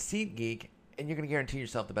SeatGeek, and you're going to guarantee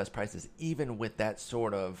yourself the best prices, even with that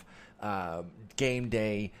sort of game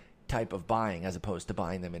day type of buying, as opposed to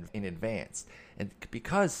buying them in advance. And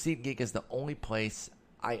because SeatGeek is the only place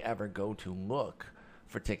I ever go to look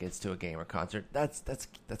for tickets to a game or concert, that's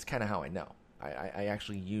kind of how I know. I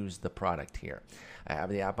actually use the product here. I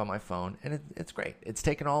have the app on my phone, and it's great. It's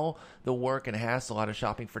taken all the work and hassle out of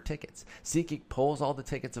shopping for tickets. SeatGeek pulls all the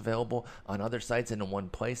tickets available on other sites into one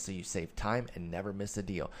place, so you save time and never miss a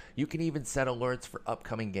deal. You can even set alerts for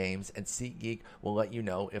upcoming games, and SeatGeek will let you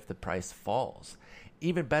know if the price falls.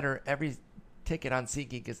 Even better, every ticket on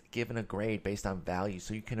SeatGeek is given a grade based on value,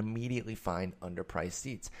 so you can immediately find underpriced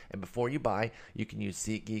seats. And before you buy, you can use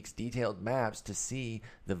SeatGeek's detailed maps to see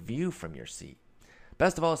the view from your seat.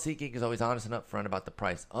 Best of all, SeatGeek is always honest and upfront about the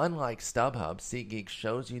price. Unlike StubHub, SeatGeek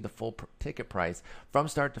shows you the full ticket price from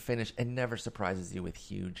start to finish and never surprises you with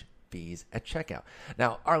huge fees at checkout.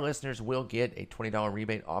 Now, our listeners will get a $20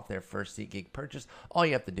 rebate off their first SeatGeek purchase. All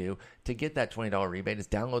you have to do to get that $20 rebate is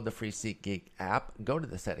download the free SeatGeek app, go to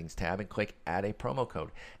the settings tab, and click add a promo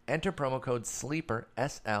code. Enter promo code SLEEPER,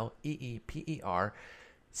 SLEEPER,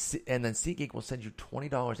 and then SeatGeek will send you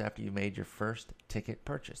 $20 after you made your first ticket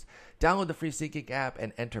purchase. Download the free SeatGeek app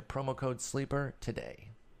and enter promo code SLEEPER today.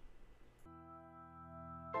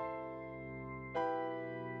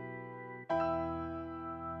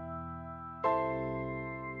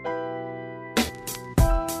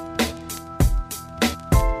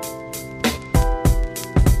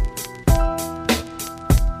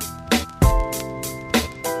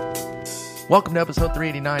 Welcome to episode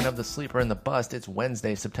 389 of The Sleeper and the Bust. It's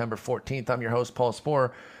Wednesday, September 14th. I'm your host, Paul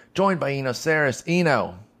Sporer, joined by Eno Saris.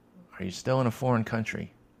 Eno, are you still in a foreign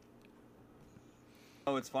country?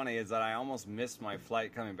 Oh, what's funny is that I almost missed my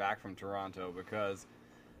flight coming back from Toronto because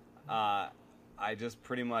I just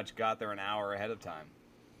pretty much got there an hour ahead of time.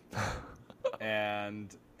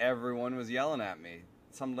 And everyone was yelling at me.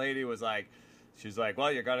 Some lady was like, she's like,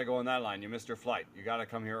 well, you got to go on that line. You missed your flight. You got to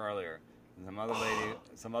come here earlier. And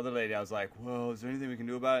some other lady, I was like, well, is there anything we can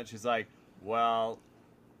do about it? She's like, well,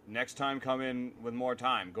 next time come in with more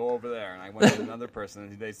time. Go over there. And I went to another person,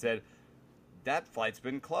 and they said, that flight's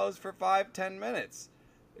been closed for 5-10 minutes.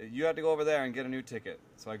 You have to go over there and get a new ticket.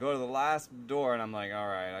 So I go to the last door, and I'm like, all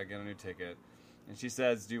right, I get a new ticket. And she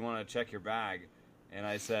says, do you want to check your bag? And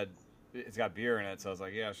I said, it's got beer in it. So I was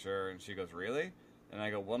like, yeah, sure. And she goes, really? And I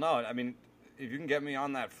go, well, no, I mean, if you can get me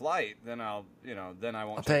on that flight, then then I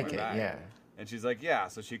won't check my bag. Yeah. And she's like, yeah.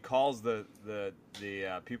 So she calls the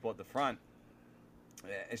people at the front.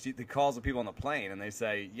 She calls the people on the plane, and they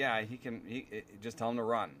say, yeah, he just tell him to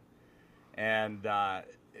run. And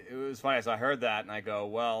it was funny. So I heard that, and I go,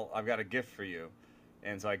 well, I've got a gift for you.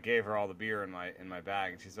 And so I gave her all the beer in my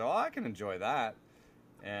bag, and she said, oh, I can enjoy that.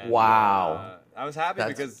 And, wow. I was happy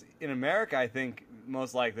because in America, I think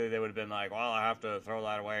most likely they would have been like, well, I have to throw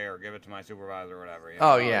that away or give it to my supervisor or whatever. You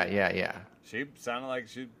know? Oh, yeah. She sounded like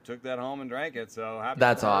she took that home and drank it, so happy.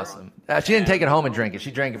 That's awesome. She didn't take it home and drink it.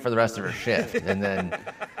 She drank it for the rest of her shift. And then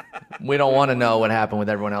we don't want to know what happened with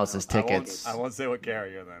everyone else's tickets. I won't say what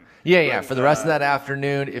carrier then. Yeah. For the rest of that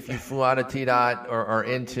afternoon, if you flew out of TDOT or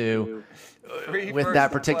into... with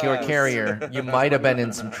that particular carrier, you might have been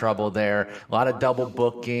in some trouble there. A lot of double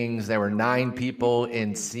bookings. There were 9 people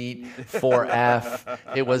in seat 4F.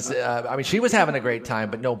 It was, she was having a great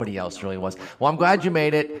time, but nobody else really was. Well, I'm glad you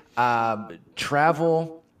made it.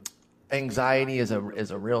 Travel anxiety is a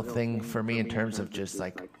real thing for me in terms of just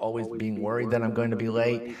like always being worried that I'm going to be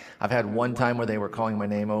late. I've had one time where they were calling my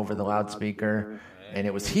name over the loudspeaker, and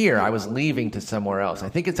it was here. I was leaving to somewhere else. I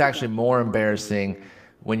think it's actually more embarrassing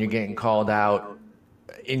when you're getting called out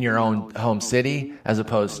in your own home city as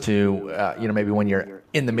opposed to, maybe when you're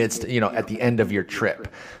in the midst, at the end of your trip.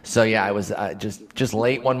 So, yeah, I was just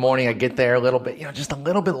late one morning. I get there a little bit, just a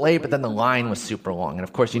little bit late, but then the line was super long. And,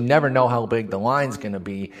 of course, you never know how big the line's going to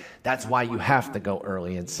be. That's why you have to go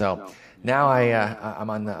early. And so now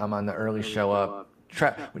I'm on the early show up.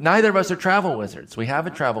 Neither of us are travel wizards. We have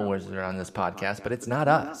a travel wizard on this podcast, but it's not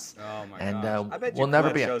us. Oh my and I bet we'll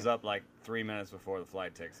never be. Shows up like 3 minutes before the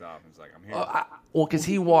flight takes off. He's like, I'm here. Well, because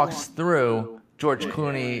he walks through George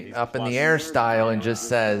Clooney up in the air style and just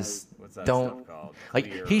says, what's that "Don't." Stuff called?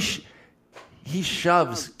 Like he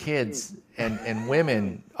shoves kids and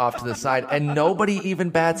women off to the side, and nobody even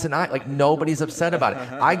bats an eye. Like, nobody's upset about it.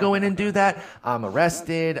 I go in and do that. I'm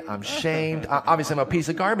arrested. I'm shamed. Obviously, I'm a piece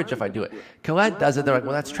of garbage if I do it. Colette does it. They're like,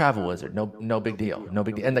 well, that's Travel Wizard. No big deal. No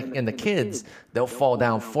big deal. And the kids, they'll fall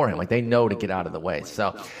down for him. Like, they know to get out of the way.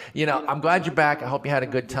 So, I'm glad you're back. I hope you had a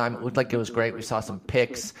good time. It looked like it was great. We saw some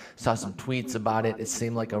pics, saw some tweets about it. It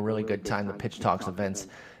seemed like a really good time. The Pitch Talks events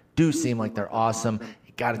do seem like they're awesome.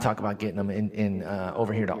 got to talk about getting him in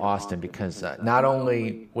over here to Austin, because not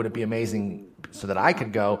only would it be amazing so that I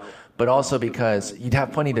could go, but also because you'd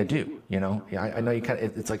have plenty to do. I know you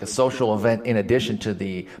it's like a social event in addition to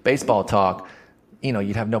the baseball talk.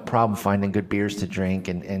 You'd have no problem finding good beers to drink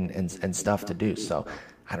and stuff to do. So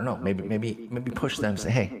I don't know, maybe push them,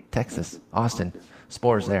 say, hey, Texas, Austin,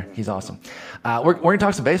 Spore's there. He's awesome. We're going to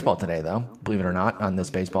talk some baseball today, though, believe it or not, on this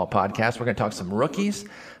baseball podcast. We're going to talk some rookies.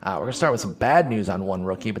 We're going to start with some bad news on one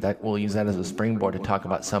rookie, but we'll use that as a springboard to talk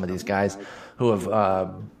about some of these guys who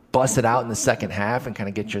have busted out in the second half, and kind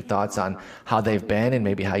of get your thoughts on how they've been and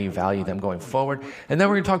maybe how you value them going forward. And then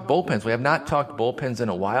we're going to talk bullpens. We have not talked bullpens in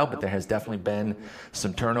a while, but there has definitely been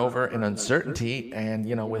some turnover and uncertainty. And,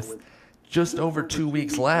 with just over 2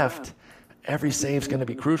 weeks left, every save's going to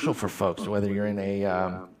be crucial for folks, whether you're in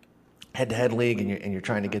a head-to-head league and you're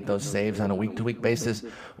trying to get those saves on a week-to-week basis,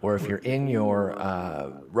 or if you're in your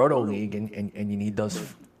roto league and you need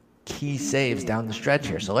those key saves down the stretch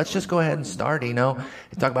here. So let's just go ahead and start, and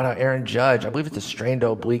talk about how Aaron Judge, I believe it's a strained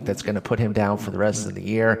oblique that's going to put him down for the rest of the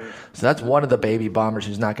year. So that's one of the baby bombers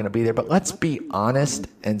who's not going to be there. But let's be honest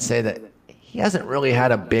and say that he hasn't really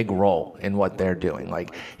had a big role in what they're doing.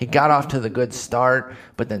 Like, he got off to the good start,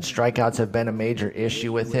 but then strikeouts have been a major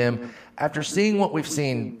issue with him. After seeing what we've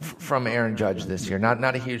seen from Aaron Judge this year,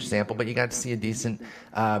 not a huge sample, but you got to see a decent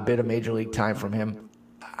bit of major league time from him.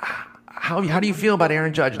 How do you feel about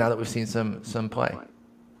Aaron Judge now that we've seen some play?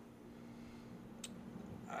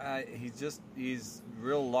 He's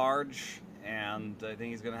real large, and I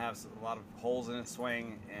think he's going to have a lot of holes in his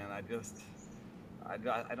swing, and I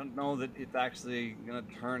don't know that it's actually going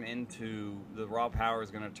to turn into, the raw power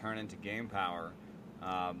is going to turn into game power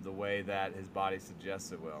the way that his body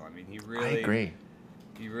suggests it will. I mean, I agree.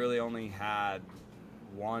 He really only had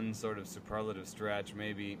one sort of superlative stretch,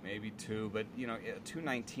 maybe two, but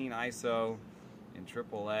 219 ISO in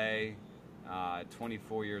AAA,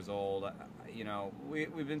 24 years old.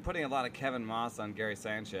 We've been putting a lot of Kevin Moss on Gary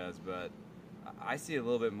Sanchez, but I see a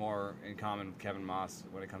little bit more in common with Kevin Moss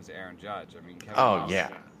when it comes to Aaron Judge. I mean, Kevin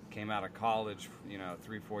Moss came out of college,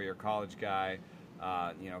 3-4 year college guy,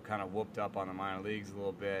 kind of whooped up on the minor leagues a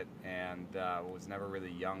little bit, and was never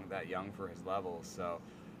really that young for his levels. So.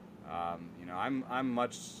 I'm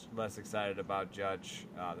much less excited about Judge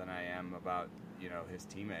than I am about his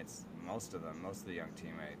teammates. Most of the young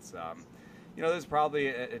teammates. There's probably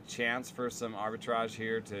a chance for some arbitrage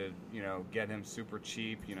here to get him super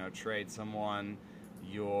cheap. Trade someone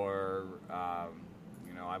I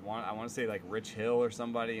want to say like Rich Hill or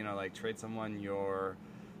somebody. Like trade someone your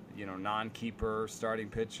non-keeper starting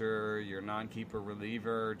pitcher, your non-keeper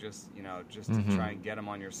reliever, just to try and get him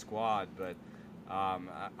on your squad, but.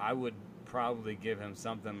 I would probably give him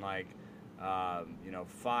something like,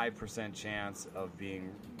 5% chance of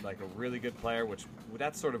being like a really good player, which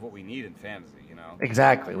that's sort of what we need in fantasy,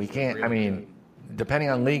 Exactly. We can't, really depending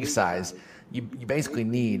on league size, you basically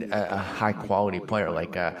need a high-quality player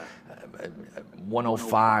like a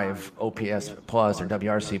 105 OPS plus or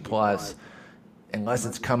WRC plus, unless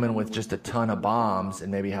it's coming with just a ton of bombs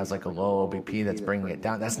and maybe has like a low OBP that's bringing it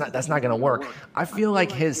down. That's not going to work. I feel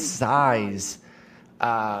like his size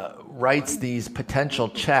writes these potential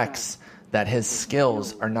checks that his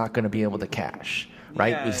skills are not going to be able to cash,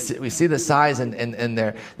 right? Yeah. We see the size and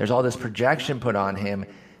there's all this projection put on him.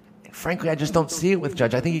 And frankly, I just don't see it with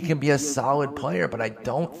Judge. I think he can be a solid player, but I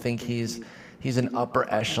don't think he's an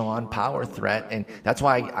upper echelon power threat. And that's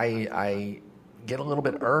why I get a little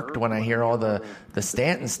bit irked when I hear all the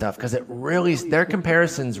Stanton stuff, because their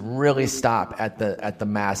comparisons really stop at the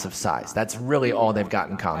massive size. That's really all they've got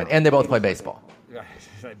in common. And they both play baseball. Right,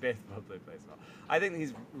 they both play baseball. I think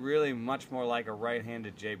he's really much more like a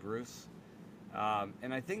right-handed Jay Bruce.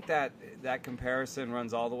 And I think that comparison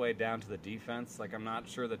runs all the way down to the defense. Like, I'm not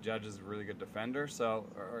sure that Judge is a really good defender,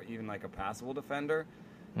 or even like a passable defender.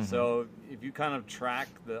 Mm-hmm. So if you kind of track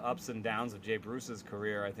the ups and downs of Jay Bruce's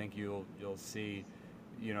career, I think you'll see,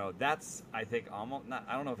 that's, I think, almost not.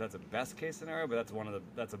 I don't know if that's a best case scenario, but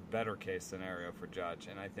that's a better case scenario for Judge.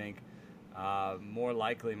 And I think more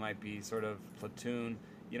likely might be sort of platoon.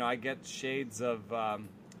 I get shades of,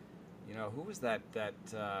 who was that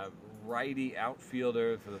righty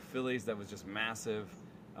outfielder for the Phillies that was just massive?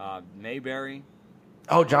 Mayberry.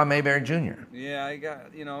 Oh, John Mayberry Jr. Yeah, I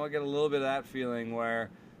get a little bit of that feeling where,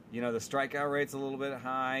 the strikeout rate's a little bit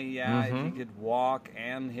high. Yeah, if he could walk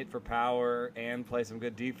and hit for power and play some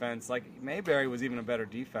good defense, like Mayberry was even a better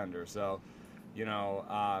defender. So,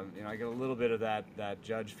 I get a little bit of that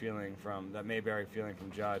Judge feeling that Mayberry feeling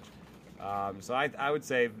from Judge. So I would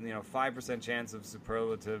say 5% chance of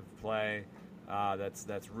superlative play.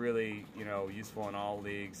 That's really useful in all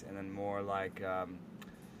leagues, and then more like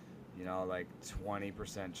like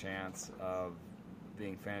 20% chance of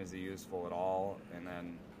being fantasy useful at all, and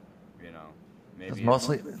then, maybe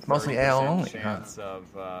It's mostly AL only. Chance of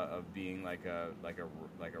being like a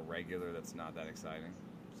regular that's not that exciting.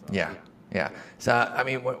 So. Yeah. So I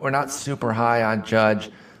mean, we're not super high on Judge,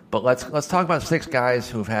 but let's talk about 6 guys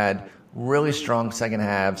who've had really strong second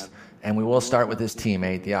halves, and we will start with his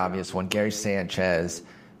teammate, the obvious one, Gary Sanchez,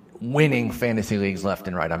 winning fantasy leagues left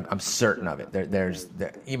and right. I'm certain of it. There's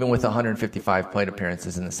even with 155 plate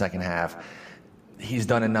appearances in the second half, he's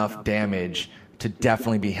done enough damage to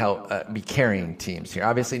definitely be carrying teams here.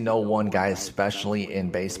 Obviously, no one guy, especially in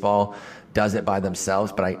baseball, does it by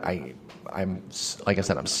themselves. But I'm like I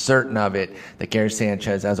said, I'm certain of it that Gary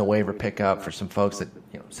Sanchez, as a waiver pickup for some folks that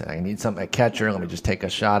said I need something at catcher, let me just take a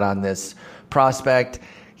shot on this prospect.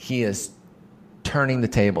 He is turning the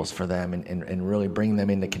tables for them and really bringing them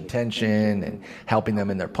into contention and helping them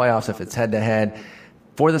in their playoffs if it's head to head.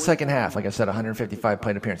 For the second half, like I said, 155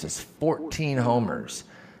 plate appearances, 14 homers.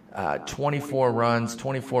 24 runs,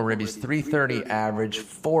 24 ribbies, 330 average,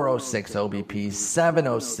 406 OBP,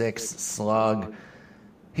 706 slug.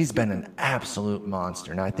 He's been an absolute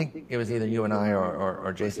monster. Now, I think it was either you and I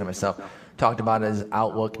or Jason and myself talked about his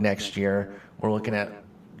outlook next year. We're looking at,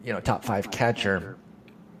 top 5 catcher.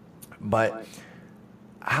 But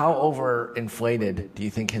how overinflated do you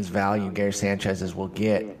think his value, Gary Sanchez's, will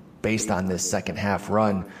get based on this second half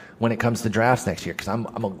run when it comes to drafts next year? Because I'm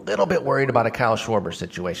a little bit worried about a Kyle Schwarber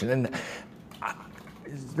situation. And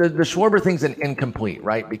the Schwarber thing's an incomplete,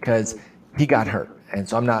 right? Because he got hurt. And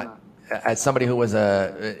so I'm not, as somebody who was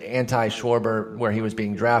a anti-Schwarber where he was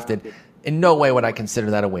being drafted, in no way would I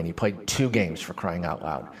consider that a win. He played 2 games, for crying out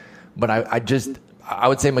loud. But I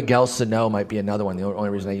would say Miguel Sano might be another one. The only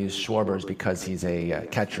reason I use Schwarber is because he's a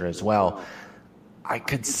catcher as well. I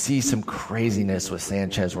could see some craziness with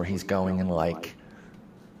Sanchez where he's going in like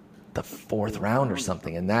the 4th round or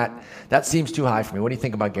something, and that seems too high for me. What do you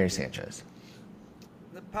think about Gary Sanchez?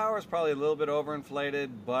 The power is probably a little bit overinflated,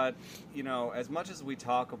 but as much as we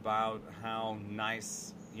talk about how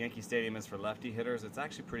nice Yankee Stadium is for lefty hitters, it's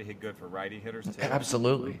actually pretty good for righty hitters too.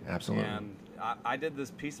 Absolutely. And I did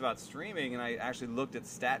this piece about streaming, and I actually looked at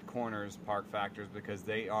Stat Corner's park factors because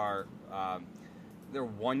they are. They're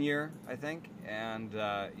 1 year, I think, and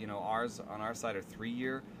ours on our side are 3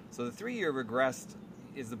 year. So the 3 year regressed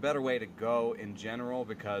is the better way to go in general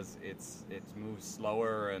because it moves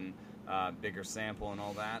slower and bigger sample and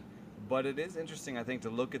all that. But it is interesting, I think, to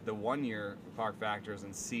look at the 1 year park factors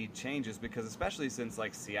and see changes because especially since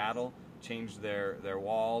like Seattle changed their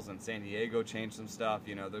walls and San Diego changed some stuff,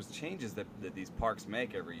 there's changes that these parks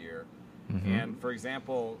make every year. Mm-hmm. And, for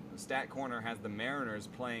example, Stat Corner has the Mariners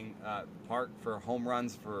playing park for home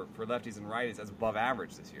runs for lefties and righties as above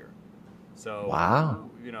average this year. So, wow.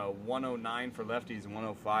 109 for lefties and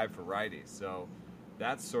 105 for righties. So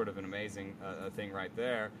that's sort of an amazing thing right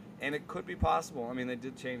there. And it could be possible. I mean, they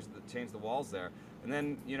did change the walls there. And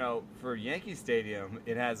then, for Yankee Stadium,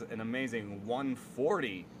 it has an amazing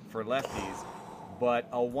 140 for lefties, but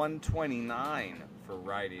a 129 for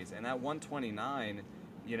righties. And that 129...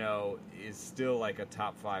 is still like a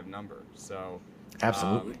top 5 number. So,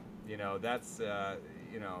 absolutely. That's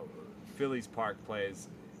Phillies Park is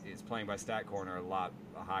playing by Stat Corner a lot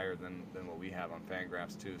higher than what we have on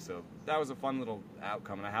Fangraphs too. So that was a fun little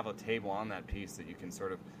outcome, and I have a table on that piece that you can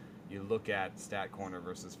you look at Stat Corner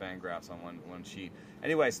versus Fangraphs on one sheet.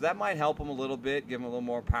 Anyway, so that might help him a little bit, give him a little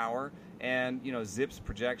more power. And Zip's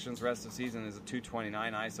projections rest of the season is a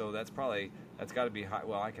 229 ISO. That's got to be high.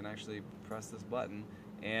 Well, I can actually press this button.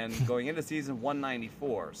 And going into season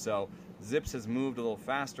 194. So Zips has moved a little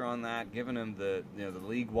faster on that, giving him the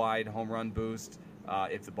league-wide home run boost.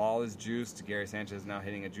 If the ball is juiced, Gary Sanchez is now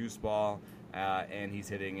hitting a juice ball, and he's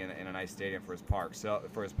hitting in a nice stadium for his power.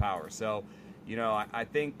 So, I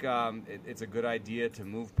think it's a good idea to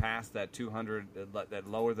move past that 200, that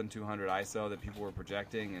lower than 200 ISO that people were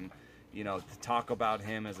projecting, and to talk about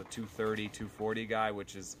him as a 230, 240 guy,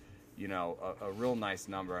 which is a real nice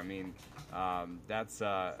number. I mean, that's,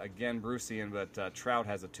 again, Bruceian, but Trout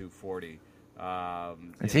has a 240.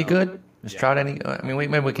 Is he good? Is Trout any? I mean,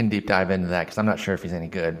 maybe we can deep dive into that because I'm not sure if he's any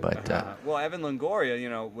good. But well, Evan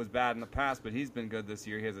Longoria, was bad in the past, but he's been good this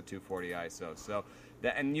year. He has a 240 ISO. So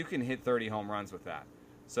and you can hit 30 home runs with that.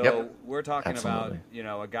 So we're talking about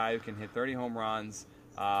a guy who can hit 30 home runs.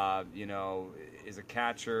 Is a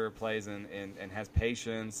catcher, plays and has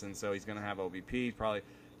patience, and so he's going to have OBP probably.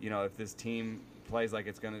 If this team plays like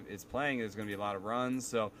it's playing, there's going to be a lot of runs.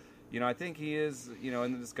 So, I think he is,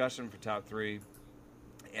 in the discussion for top 3,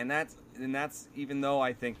 and that's even though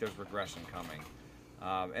I think there's regression coming.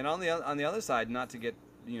 And on the other side, not to get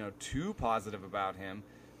too positive about him,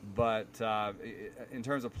 But in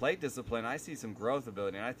terms of plate discipline, I see some growth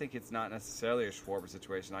ability, and I think it's not necessarily a Schwarber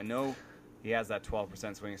situation. I know he has that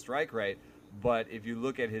 12% swinging strike rate, but if you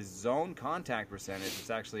look at his zone contact percentage, it's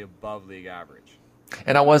actually above league average.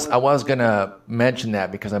 And I was gonna mention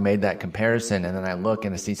that because I made that comparison, and then I look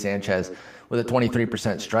and I see Sanchez with a 23%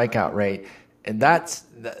 strikeout rate, and that's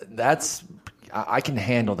I can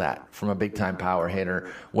handle that from a big time power hitter,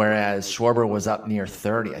 whereas Schwarber was up near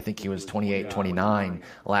 30. I think he was 28, 29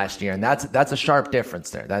 last year, and that's a sharp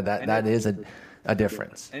difference there. That is a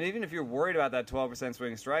difference. And even if you're worried about that 12%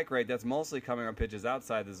 swing strike rate, that's mostly coming on pitches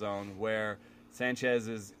outside the zone, where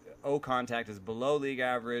Sanchez's O contact is below league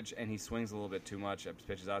average, and he swings a little bit too much at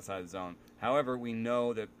pitches outside the zone. However, we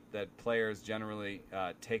know that players generally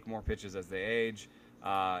take more pitches as they age,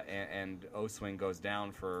 and O swing goes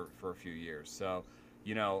down for a few years. So,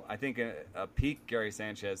 I think a peak Gary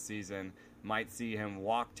Sanchez season might see him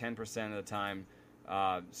walk 10% of the time,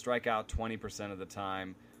 strike out 20% of the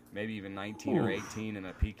time, maybe even 19 or 18 in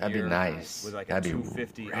a peak That'd year. That'd be nice. With like That'd a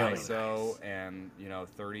 250 really ISO nice. and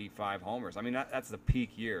 35 homers. I mean, that's the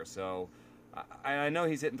peak year. So I know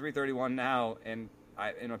he's hitting 331 now, and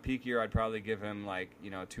in a peak year I'd probably give him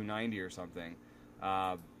 290 or something.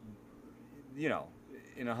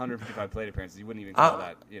 In 155 plate appearances, you wouldn't even call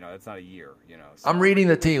that. That's not a year. So. I'm reading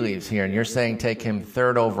the tea leaves here, and you're saying take him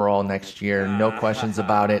 3rd overall next year. No questions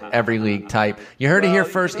about it. Every league type. You heard it here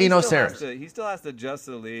first. Eno Sarris. He still has to adjust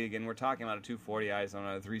to the league, and we're talking about a 240 ISO and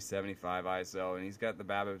a 375 ISO, and he's got the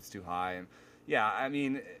BABIP's too high. And I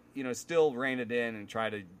mean, still rein it in and try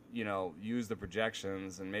to use the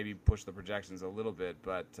projections and maybe push the projections a little bit,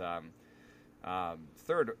 but.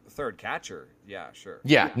 Third catcher, yeah, sure.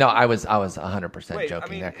 Yeah, no, I was 100%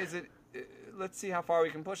 joking there. Is it? Let's see how far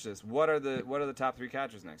we can push this. What are the top 3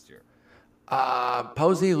 catchers next year?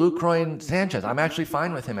 Posey, Lucroy, and Sanchez. I'm actually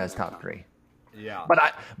fine with him as top 3. Yeah.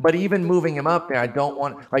 But even moving him up there, I don't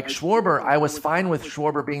want Schwarber. I was fine with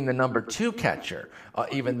Schwarber being the number 2 catcher,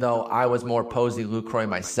 even though I was more Posey, Lucroy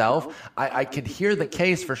myself. I could hear the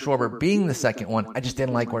case for Schwarber being the second one. I just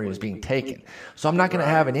didn't like where he was being taken. So I'm not going to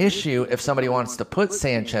have an issue if somebody wants to put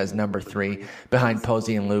Sanchez number 3 behind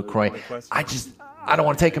Posey and Lucroy. I don't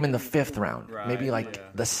want to take him in the 5th round. Right, Maybe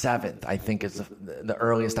the 7th. I think is the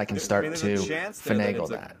earliest I can start to finagle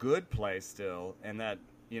that. It's a good play still, and that.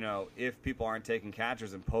 If people aren't taking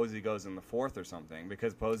catchers and Posey goes in the 4th or something,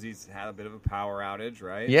 because Posey's had a bit of a power outage,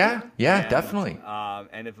 right? Yeah, definitely.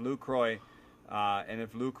 And if Lucroy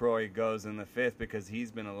goes in the 5th because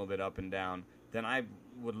he's been a little bit up and down, then I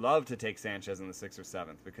would love to take Sanchez in the 6th or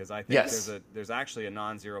 7th, because I think there's actually a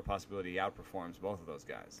non-zero possibility he outperforms both of those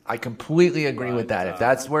guys. I completely agree with that. If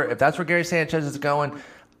that's where Gary Sanchez is going,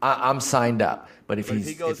 I'm signed up. But if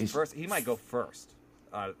he goes first, he might go first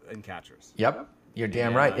in catchers. Yep. You're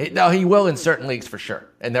damn right. No, he will in certain leagues for sure.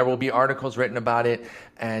 And there will be articles written about it,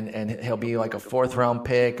 and he'll be like a 4th round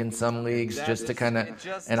pick in some leagues just to kind of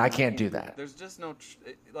 – and I can't do that. There's just no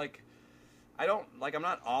I'm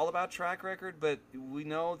not all about track record, but we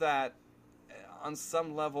know that on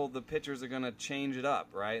some level the pitchers are going to change it up,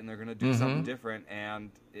 right? And they're going to do something different, and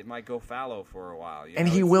it might go fallow for a while. And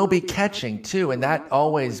he will be catching too, and that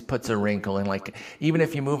always puts a wrinkle in. Even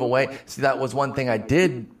if you move away – see, that was one thing I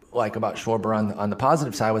did – like about Schwarber on the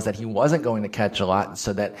positive side was that he wasn't going to catch a lot,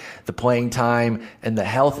 so that the playing time and the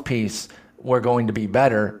health piece were going to be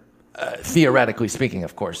better, theoretically speaking,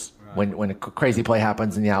 of course. Right. When a crazy play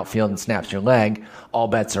happens in the outfield and snaps your leg, all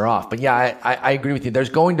bets are off. But yeah, I agree with you. There's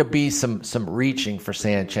going to be some reaching for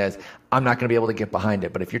Sanchez. I'm not going to be able to get behind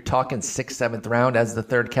it. But if you're talking 6th, 7th round as the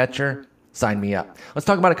 3rd catcher, sign me up. Let's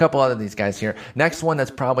talk about a couple other of these guys here. Next one that's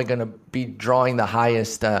probably going to be drawing the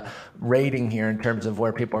highest rating here in terms of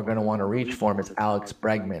where people are going to want to reach for him is Alex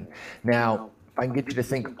Bregman. Now, if I can get you to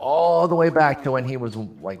think all the way back to when he was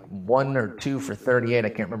 1 or 2 for 38, I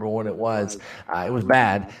can't remember what it was. It was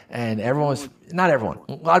bad, and not everyone.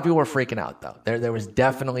 A lot of people were freaking out, though. There was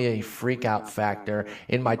definitely a freak out factor.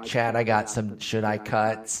 In my chat, I got some should I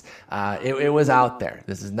cuts. It was out there.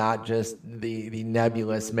 This is not just the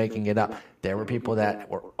nebulous making it up. There were people that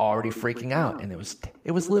were already freaking out, and it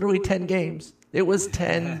was literally 10 games. It was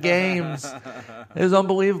 10 games. It was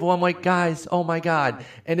unbelievable. I'm like, guys, oh my God.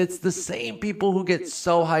 And it's the same people who get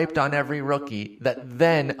so hyped on every rookie that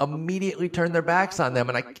then immediately turn their backs on them.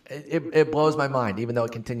 And it blows my mind. Even though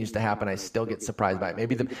it continues to happen, I still get surprised by it.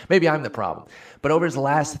 Maybe I'm the problem. But over his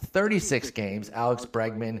last 36 games, Alex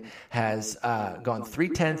Bregman has gone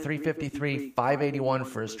 310, 353, 581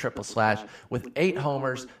 for his triple slash with 8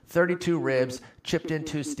 homers, 32 ribs, chipped in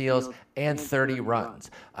 2 steals, and 30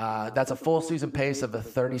 runs. That's a full season pace of a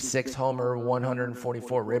 36 homer,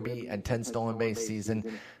 144 ribby, and 10 stolen base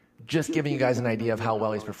season. just giving you guys an idea of how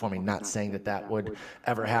well he's performing, not saying that would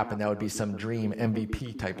ever happen. That would be some dream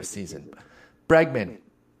MVP type of season. Bregman,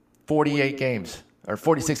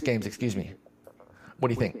 46 games, excuse me. What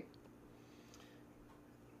do you think?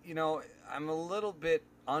 I'm a little bit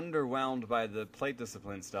underwhelmed by the plate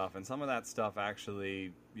discipline stuff, and some of that stuff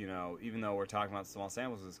actually, even though we're talking about small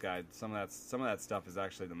samples, this guy, some of that stuff is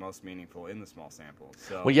actually the most meaningful in the small samples.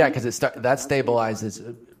 So, well, yeah, because that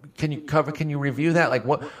stabilizes. Can you review that? Like,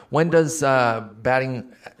 when does not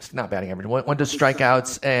batting average? When does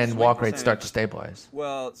strikeouts and walk rates start to stabilize?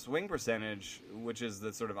 Well, swing percentage, which is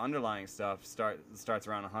the sort of underlying stuff, starts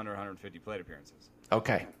around 100, 150 plate appearances.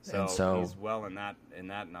 Okay, so he's well in that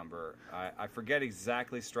number. I forget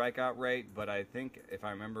exactly strikeout rate, but I think if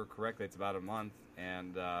I remember correctly, it's about a month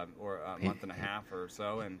or a month and a half or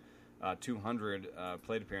so, and 200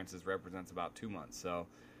 plate appearances represents about 2 months. So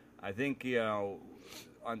I think to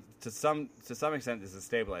some extent this is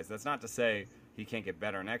stabilized. That's not to say he can't get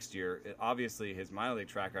better next year. Obviously, his minor league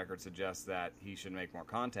track record suggests that he should make more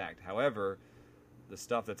contact. However, the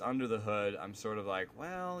stuff that's under the hood, I'm sort of like,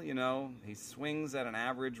 well, he swings at an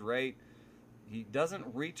average rate. He doesn't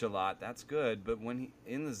reach a lot. That's good. But when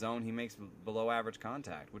he in the zone, he makes below average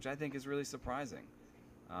contact, which I think is really surprising.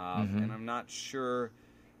 And I'm not sure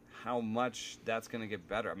how much that's going to get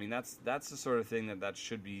better. I mean, that's the sort of thing that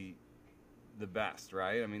should be the best,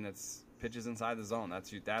 right? I mean, that's pitches inside the zone.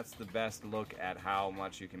 That's the best look at how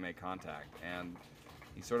much you can make contact. And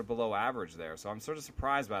he's sort of below average there. So I'm sort of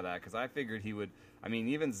surprised by that because I figured he would. I mean,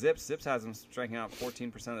 even Zips has him striking out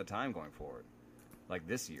 14% of the time going forward, like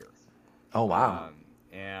this year. Oh, wow.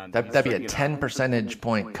 And that'd be a 10 percentage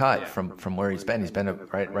point cut from where he's been. He's been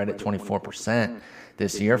right at 24%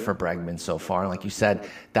 this year for Bregman so far. And like you said,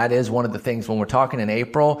 that is one of the things when we're talking in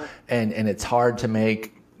April and it's hard to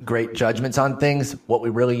make great judgments on things. What we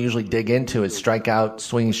really usually dig into is strikeout,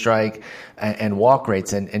 swinging strike, and walk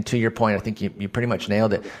rates. And to your point, I think you pretty much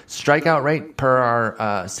nailed it. Strikeout rate per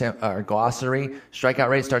our glossary, strikeout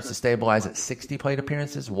rate starts to stabilize at 60 plate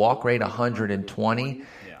appearances, walk rate 120,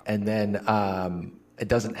 and then it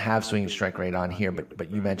doesn't have swinging strike rate on here, but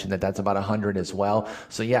you mentioned that's about 100 as well.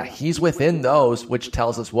 So yeah, he's within those, which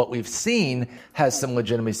tells us what we've seen has some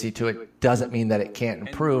legitimacy to it. Doesn't mean that it can't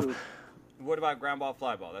improve. What about ground ball,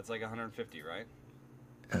 fly ball? That's like 150, right?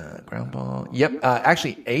 Ground ball. Yep.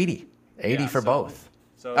 Actually, 80. 80 for both.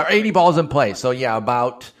 So or 80 balls in play. So, yeah,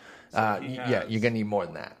 about you're going to need more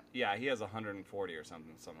than that. Yeah, he has 140 or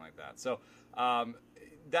something like that. So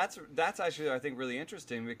that's actually, I think, really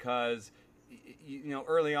interesting because,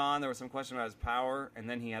 early on there was some question about his power, and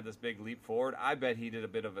then he had this big leap forward. I bet he did a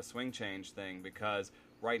bit of a swing change thing because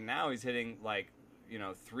right now he's hitting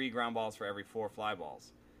 3 ground balls for every 4 fly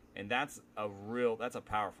balls. And that's a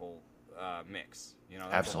powerful mix. That's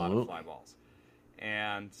Absolutely. A lot of fly balls.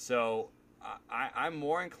 And so I'm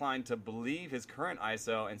more inclined to believe his current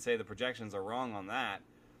ISO and say the projections are wrong on that,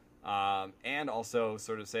 and also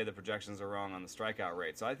sort of say the projections are wrong on the strikeout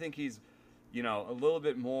rate. So I think he's, a little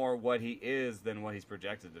bit more what he is than what he's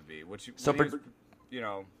projected to be.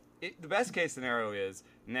 The best case scenario is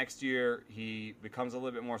next year he becomes a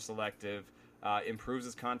little bit more selective, improves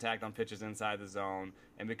his contact on pitches inside the zone,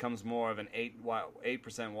 and becomes more of an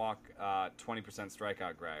 8% walk, 20%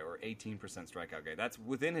 strikeout guy, or 18% strikeout guy. That's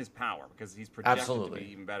within his power because he's projected to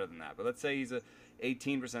be even better than that. But let's say he's a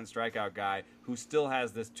 18% strikeout guy who still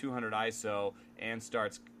has this 200 ISO and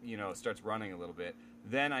starts running a little bit.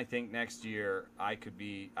 Then I think next year I could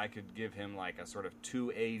give him like a sort of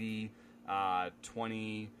 280,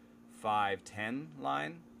 25-10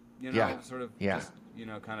 line. Just,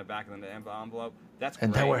 kind of back in the envelope. That's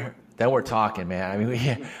great. And then we're talking, man. I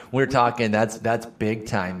mean, we're talking. That's big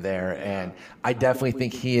time there. And I definitely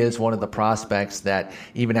think he is one of the prospects that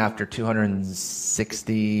even after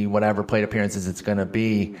 260 whatever plate appearances it's going to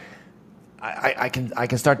be, I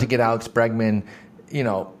can start to get Alex Bregman.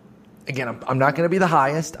 Again, I'm not going to be the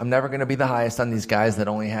highest. I'm never going to be the highest on these guys that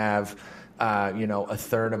only have a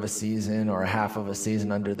third of a season or a half of a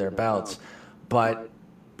season under their belts, but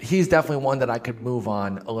he's definitely one that I could move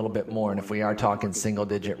on a little bit more. And if we are talking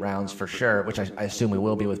single-digit rounds for sure, which I assume we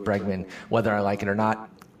will be with Bregman, whether I like it or not,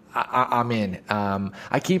 I'm in.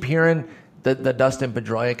 I keep hearing the Dustin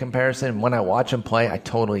Pedroia comparison. When I watch him play, I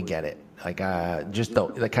totally get it. Like just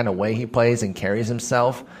the kind of way he plays and carries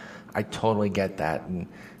himself, I totally get that. And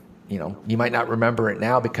you might not remember it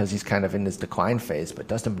now because he's kind of in this decline phase, but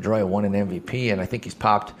Dustin Pedroia won an MVP, and I think he's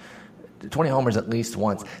popped 20 homers at least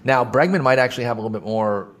once. Now, Bregman might actually have a little bit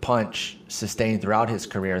more punch sustained throughout his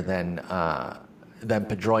career than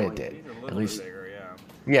Pedroia did. At least bigger,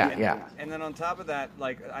 Yeah. And then on top of that,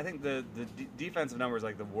 like, I think the defensive numbers,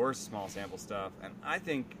 like the worst small sample stuff. And I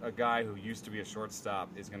think a guy who used to be a shortstop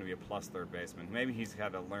is going to be a plus third baseman. Maybe he's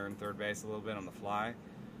had to learn third base a little bit on the fly.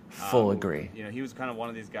 Full agree. He was kind of one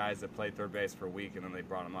of these guys that played third base for a week and then they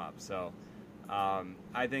brought him up. So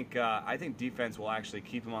I think defense will actually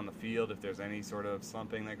keep him on the field if there's any sort of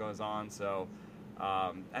slumping that goes on. So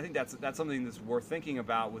I think that's something that's worth thinking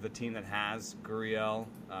about with a team that has Gurriel,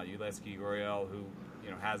 Yulieski Gurriel, who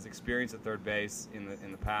has experience at third base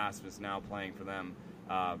in the past, was now playing for them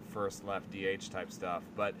first, left, DH type stuff.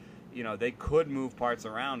 But they could move parts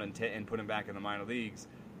around and put him back in the minor leagues.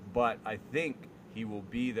 But I think he will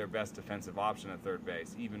be their best defensive option at third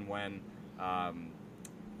base, even when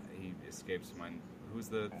he escapes my. Who's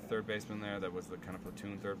the third baseman there that was the kind of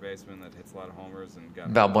platoon third baseman that hits a lot of homers and got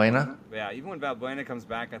Valbuena? Yeah, even when Valbuena comes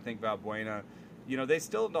back, I think Valbuena, they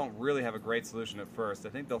still don't really have a great solution at first. I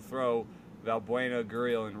think they'll throw Valbuena,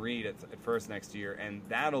 Gurriel, and Reed at first next year, and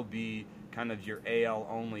that'll be kind of your AL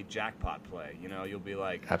only jackpot play. You'll be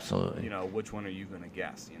like, absolutely. Which one are you going to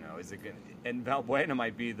guess? Is it good? And Valbuena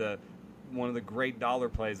might be one of the great dollar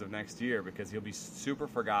plays of next year because he'll be super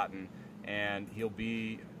forgotten. And he'll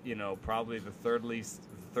be, probably the third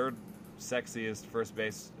sexiest first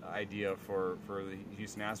base idea for the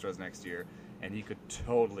Houston Astros next year, and he could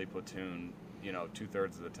totally platoon, 2/3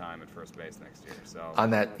 of the time at first base next year. So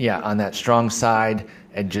on that strong side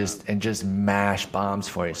and just mash bombs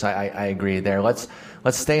for you. So I agree there. Let's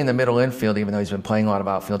stay in the middle infield, even though he's been playing a lot of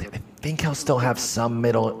outfield. I think he'll still have some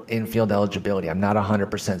middle infield eligibility. I'm not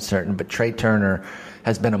 100% certain, but Trey Turner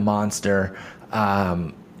has been a monster.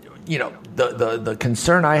 The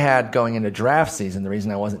concern I had going into draft season, the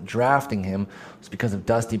reason I wasn't drafting him was because of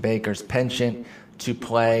Dusty Baker's penchant to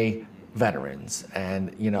play veterans.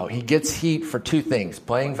 And, he gets heat for two things,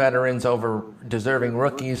 playing veterans over deserving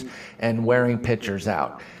rookies and wearing pitchers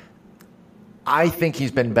out. I think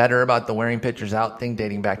he's been better about the wearing pitchers out thing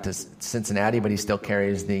dating back to Cincinnati, but he still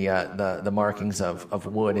carries the markings of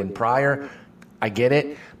Wood and Pryor. I get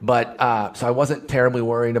it, but so I wasn't terribly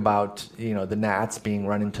worried about the Nats being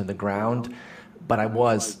run into the ground, but I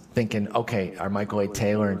was thinking, okay, are Michael A.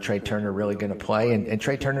 Taylor and Trey Turner really going to play? And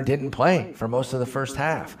Trey Turner didn't play for most of the first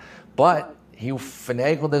half, but he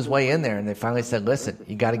finagled his way in there, and they finally said, listen,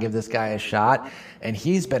 you got to give this guy a shot, and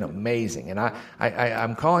he's been amazing. And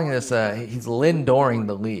I'm calling this, he's Lindoring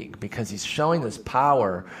the league because he's showing this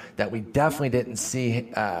power that we definitely didn't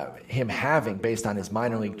see him having based on his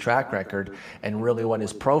minor league track record and really what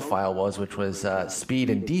his profile was, which was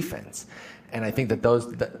speed and defense. And I think that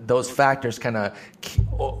those factors kind of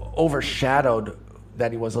overshadowed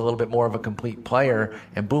that he was a little bit more of a complete player,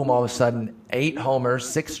 and boom, all of a sudden, 8 homers,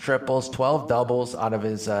 6 triples, 12 doubles out of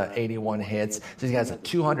his 81 hits. So he has a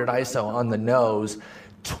 200 ISO on the nose,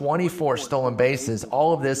 24 stolen bases,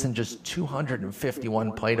 all of this in just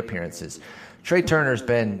 251 plate appearances. Trey Turner's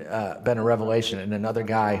been a revelation, and another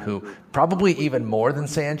guy who probably even more than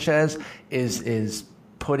Sanchez is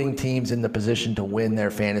putting teams in the position to win their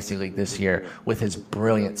fantasy league this year with his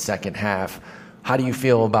brilliant second half. How do you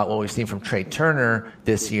feel about what we've seen from Trey Turner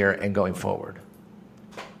this year and going forward?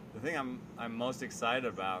 The thing I'm most excited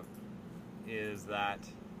about is that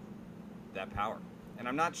power, and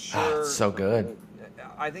I'm not sure. So good.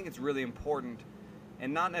 I think it's really important,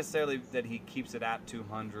 and not necessarily that he keeps it at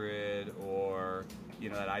 200 or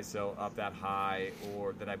that ISO up that high,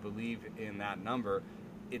 or that I believe in that number.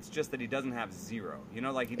 It's just that he doesn't have zero.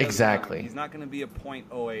 Exactly. He's not going to be a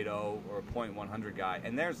 .080 or a .100 guy,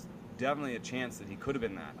 and there's definitely a chance that he could have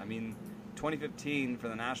been that. I mean, 2015 for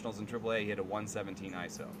the Nationals in AAA, he had a 117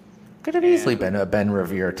 ISO. Could have easily been a Ben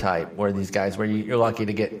Revere type, where these guys, where you're lucky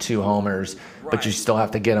to get 2 homers, right, but you still have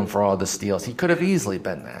to get him for all the steals. He could have easily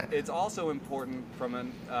been that. It's also important from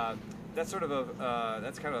that's kind of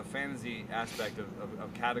a fantasy aspect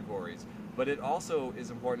of categories, but it also is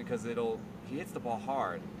important because he hits the ball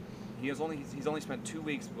hard. He's only spent 2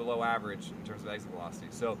 weeks below average in terms of exit velocity,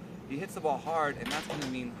 so he hits the ball hard, and that's going to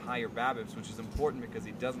mean higher BABIPs, which is important because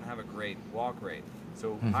he doesn't have a great walk rate.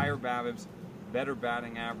 So higher BABIPs, better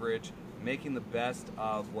batting average, making the best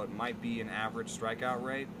of what might be an average strikeout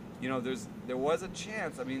rate. There was a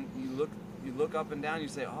chance. I mean, you look up and down, you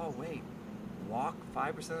say, oh wait, walk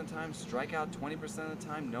 5% of the time, strikeout 20% of the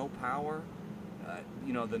time, no power.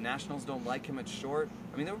 The Nationals don't like him at short.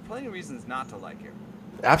 I mean, there were plenty of reasons not to like him.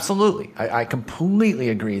 Absolutely, I completely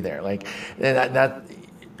agree there. Like that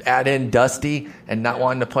add in Dusty and not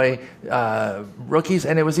wanting to play rookies,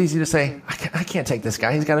 and it was easy to say, I can't take this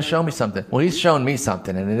guy. He's got to show me something. Well, he's shown me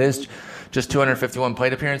something, and it is just 251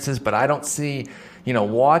 plate appearances, but I don't see,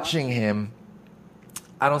 watching him,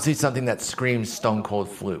 I don't see something that screams stone cold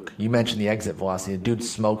fluke. You mentioned the exit velocity. The dude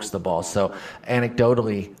smokes the ball. So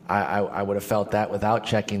anecdotally, I would have felt that without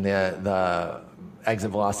checking the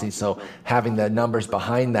exit velocity. So having the numbers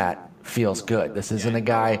behind that feels good. This isn't a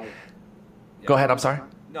guy. Yeah. Go ahead. I'm sorry.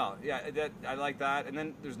 No, yeah, I like that. And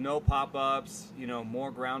then there's no pop-ups,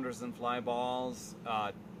 more grounders than fly balls,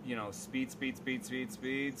 speed.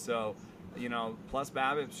 So, plus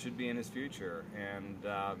BABIP should be in his future. And,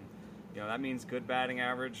 that means good batting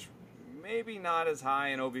average, maybe not as high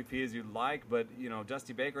in OBP as you'd like, but,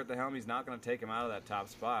 Dusty Baker at the helm, he's not going to take him out of that top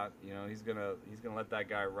spot. He's going to let that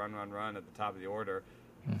guy run at the top of the order.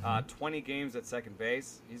 20 games at second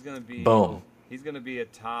base, he's going to be Boom. He's going to be a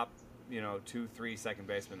top 2-3 second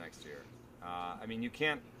baseman next year. You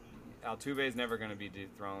can't. Altuve is never going to be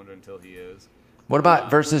dethroned until he is. What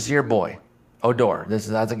about versus your boy, Odor? That's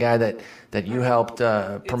a guy that you helped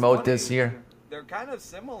promote this year. They're kind of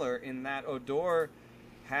similar in that Odor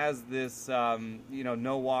has this,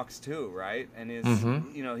 no walks too, right? And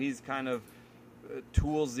he's kind of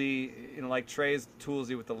toolsy, like Trey's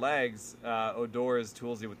toolsy with the legs. Odor is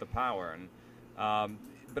toolsy with the power, and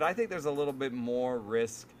but I think there's a little bit more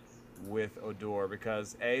risk with Odor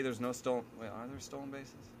because there's no stolen. Wait, are there stolen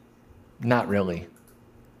bases? Not really.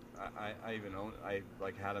 I even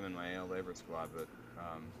had him in my AL labor squad, but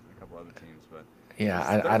a couple other teams. But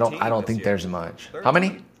yeah, I don't think there's much. 13, How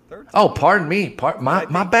many? 13. Oh, pardon me.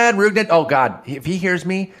 My bad, Rugden. Oh God, if he hears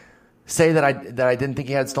me say that I didn't think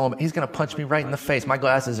he had stolen, he's gonna punch me right in the face. My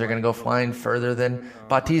glasses are gonna go flying further than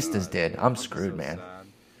Bautista's did. I'm screwed, man. Sad.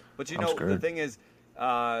 But the thing is.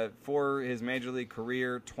 For his major league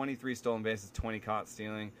career, 23 stolen bases, 20 caught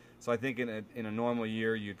stealing. So I think in a normal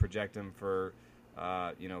year, you'd project him for,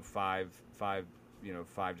 5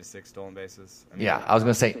 to 6 stolen bases. I was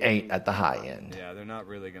going to say 8 at the high end. Yeah, they're not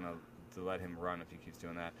really going to let him run if he keeps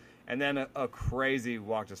doing that. And then a crazy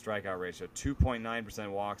walk to strikeout ratio, 2.9%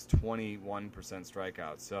 walks, 21%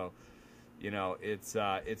 strikeouts. So,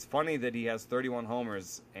 it's funny that he has 31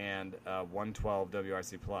 homers and 112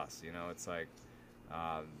 WRC plus. It's like.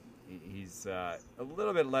 He's a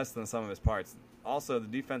little bit less than some of his parts. Also, the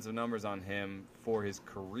defensive numbers on him for his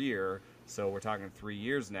career, so we're talking 3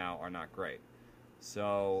 years now, are not great.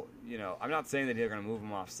 So, I'm not saying that they're going to move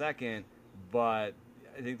him off second, but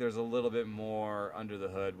I think there's a little bit more under the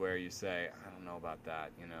hood where you say, I don't know about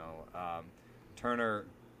that. Turner,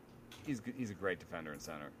 he's a great defender in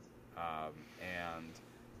center. And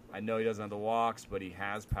I know he doesn't have the walks, but he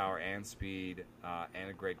has power and speed and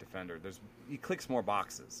a great defender. He clicks more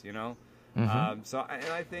boxes,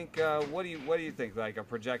 I think, what do you think? Like a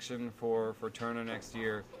projection for Turner next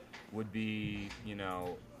year would be,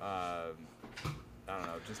 I don't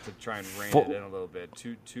know, just to try and rein it in a little bit.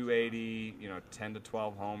 280, 10 to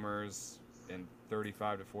 12 homers and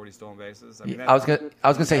 35 to 40 stolen bases. I was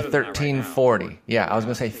gonna say 13-40. Yeah, I was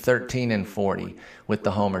gonna say 13 and 40 with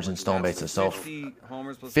the homers and stolen bases. So 50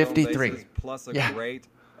 homers plus 53 stolen bases plus a great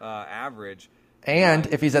average. And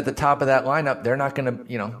if he's at the top of that lineup, they're not going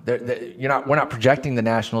to, we're not projecting the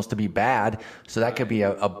Nationals to be bad, so that could be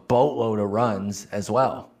a boatload of runs as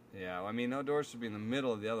well. Yeah, Odor should be in the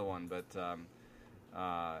middle of the other one, but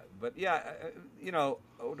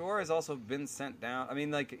Odor has also been sent down.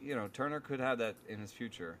 Turner could have that in his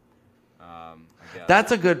future. I guess.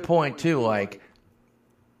 That's a good point too. Like,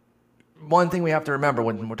 one thing we have to remember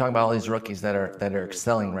when we're talking about all these rookies that are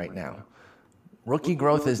excelling right now. Rookie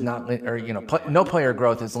growth is not, no player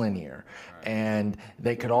growth is linear, and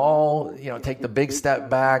they could all, take the big step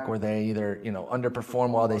back where they either, underperform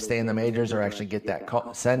while they stay in the majors or actually get that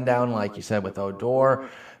send down, like you said with Odor,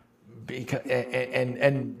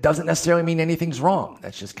 and doesn't necessarily mean anything's wrong.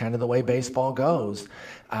 That's just kind of the way baseball goes,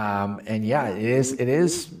 it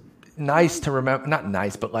is nice to remember, not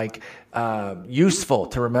nice, but useful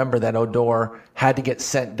to remember that Odor had to get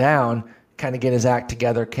sent down, kind of get his act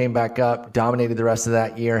together, came back up, dominated the rest of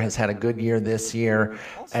that year, has had a good year this year.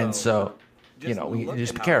 Also, and so, we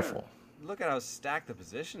just be careful. Look at how stacked the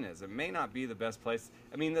position is. It may not be the best place.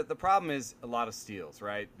 The problem is a lot of steals,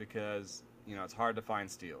 right? Because, it's hard to find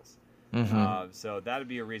steals. Mm-hmm. So that would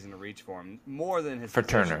be a reason to reach for him more than his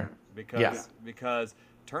position. Turner. Because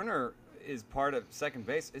Turner is part of second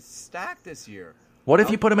base. It's stacked this year. What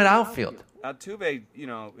if you put him in outfield? Altuve,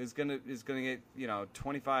 is gonna get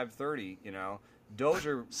 25, 30.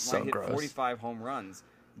 Dozier might hit 45 home runs.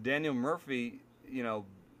 Daniel Murphy, the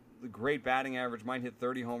great batting average, might hit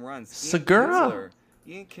 30 home runs.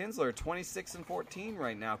 Ian Kinsler, 26 and 14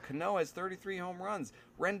 right now. Cano has 33 home runs.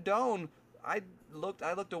 Rendon, I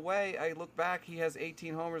I looked away. I looked back. He has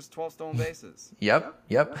 18 homers, 12 stolen bases. Yep.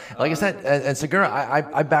 Like I said, and Segura,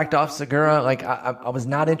 I backed off Segura. Like I was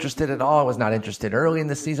not interested at all. I was not interested early in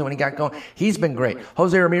the season when he got going. He's been great.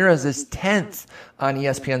 Jose Ramirez is 10th on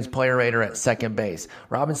ESPN's player rater at second base.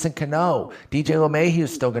 Robinson Cano, DJ LeMahieu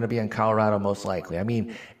is still going to be in Colorado most likely. I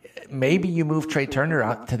mean, maybe you move Trey Turner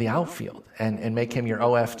out to the outfield and make him your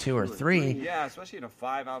OF2 or 3. Yeah, especially in a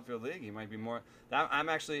 5 outfield league, he might be more. I'm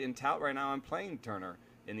actually in tout right now. I'm playing Turner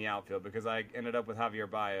in the outfield because I ended up with Javier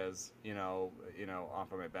Baez,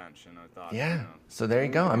 off of my bench, and I thought, yeah. So there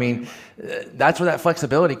you go. I mean, that's where that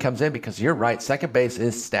flexibility comes in because you're right. Second base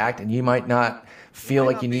is stacked, and you might not feel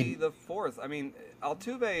like you need the 4th. I mean,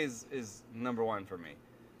 Altuve is number 1 for me.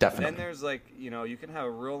 Definitely. Then there's you can have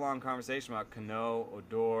a real long conversation about Cano,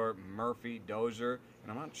 Odor, Murphy, Dozier,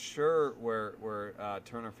 and I'm not sure where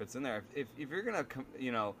Turner fits in there. If you're gonna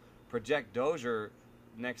project Dozier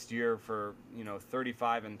next year for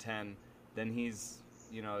 35 and 10, then he's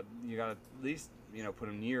you got to at least put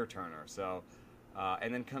him near Turner. So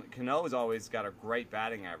and then Cano has always got a great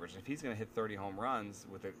batting average. If he's gonna hit 30 home runs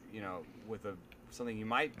with something, you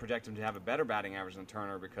might project him to have a better batting average than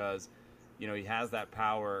Turner because he has that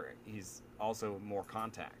power. He's also more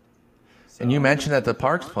contact. So, and you mentioned that the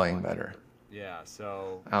park's playing better. Yeah,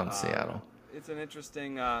 so out in Seattle, it's an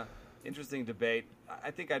interesting debate. I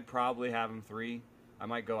think I'd probably have him 3. I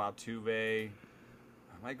might go Altuve.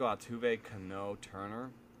 Cano, Turner.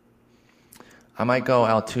 I might go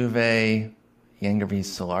Altuve, Yangervis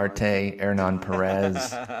Solarte, Hernan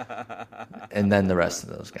Perez, and then the rest of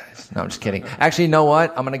those guys. No, I'm just kidding. Actually, you know what?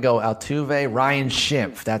 I'm going to go Altuve, Ryan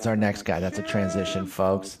Schimpf. That's our next guy. That's a transition,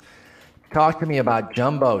 folks. Talk to me about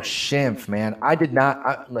Jumbo Schimpf, man.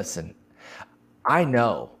 Listen, I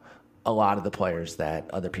know a lot of the players that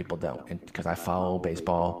other people don't because I follow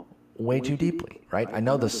baseball way too deeply, right? I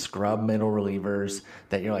know the scrub middle relievers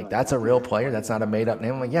that you're like, that's a real player. That's not a made-up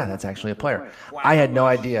name. I'm like, yeah, that's actually a player. I had no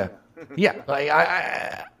idea. Yeah, like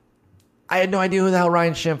I had no idea who the hell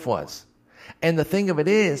Ryan Schimpf was. And the thing of it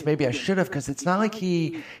is, maybe I should have, because it's not like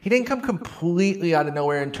he didn't come completely out of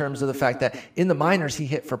nowhere in terms of the fact that in the minors he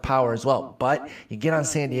hit for power as well. But you get on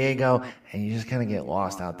San Diego and you just kind of get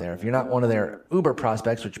lost out there. If you're not one of their uber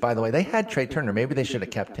prospects, which by the way, they had Trey Turner. Maybe they should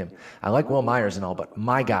have kept him. I like Will Myers and all, but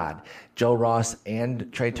my God, Joe Ross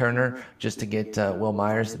and Trey Turner just to get Will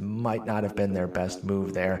Myers might not have been their best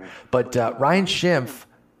move there. But Ryan Schimpf,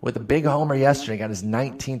 with a big homer yesterday, got his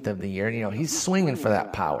 19th of the year. He's swinging for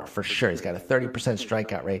that power, for sure. He's got a 30%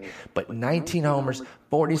 strikeout rate, but 19 homers,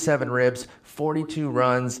 47 ribs, 42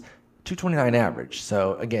 runs, 229 average.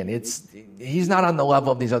 So, again, he's not on the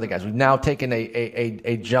level of these other guys. We've now taken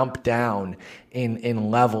a jump down in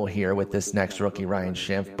level here with this next rookie, Ryan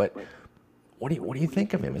Schimpf, but what do you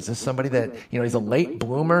think of him? Is this somebody that, he's a late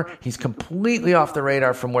bloomer. He's completely off the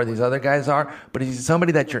radar from where these other guys are, but is he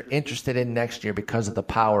somebody that you're interested in next year because of the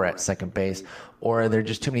power at second base, or are there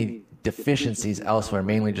just too many deficiencies elsewhere,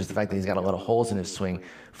 mainly just the fact that he's got a lot of holes in his swing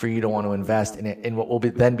for you to want to invest in what will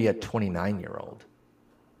then be a 29-year-old?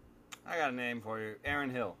 I got a name for you.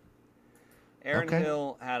 Aaron Hill. Aaron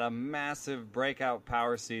Hill had a massive breakout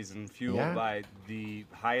power season fueled by the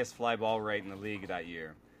highest fly ball rate in the league that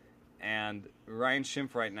year. And Ryan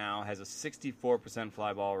Schimpf right now has a 64%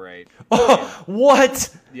 fly ball rate. Oh, what?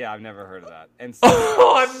 Yeah, I've never heard of that. And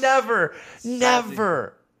I've never.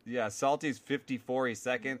 Yeah, Salty's 54. He's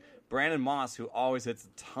second. Brandon Moss, who always hits a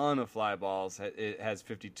ton of fly balls, has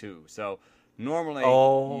 52. So normally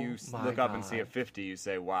you look up and see a 50. You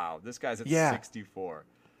say, wow, this guy's at 64.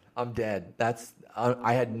 I'm dead.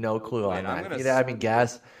 I had no clue on that. You'd have me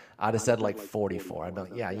guess. I'd have said like 44. I'd be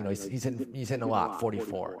like, he's hitting a lot,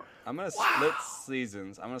 44. I'm going to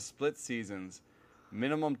split seasons.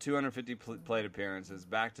 Minimum 250 plate appearances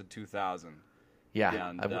back to 2000. Yeah,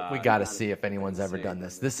 and, we got to see if anyone's ever done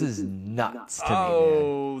this. This is nuts to me.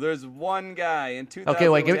 Oh, there's one guy in 2010. Okay,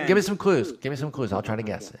 wait, give me some clues. Give me some clues. I'll try to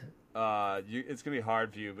guess it. It's going to be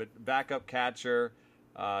hard for you, but backup catcher,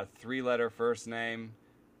 3-letter first name,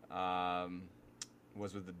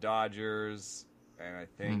 was with the Dodgers, and I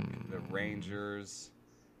think the Rangers.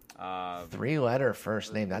 3-letter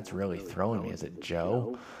first name. That's really throwing me. Is it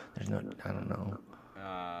Joe? I don't know.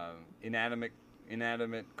 Inanimate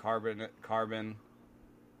carbon.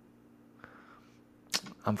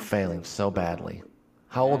 I'm failing so badly.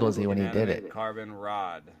 How old was he when he did it? Carbon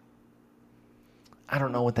Rod. I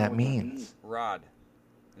don't know what that means. Rod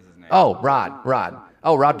is his name. Oh, Rod.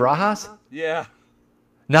 Oh, Rod Barajas? Yeah.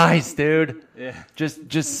 Nice, dude. Yeah.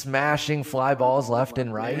 Just smashing fly balls left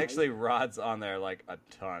and right. Actually, Rod's on there like a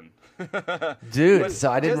ton. Dude, so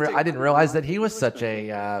I didn't realize that he was such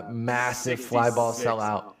a massive fly ball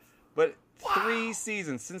sellout. But 3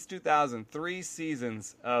 seasons since 2000, 3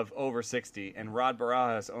 seasons of over 60, and Rod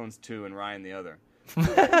Barajas owns 2 and Ryan the other.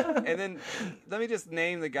 And then let me just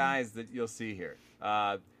name the guys that you'll see here.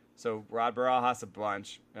 So Rod Barajas a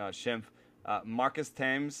bunch, Schimpf, Marcus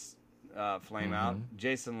Thames, flame out.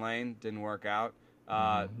 Jason Lane didn't work out.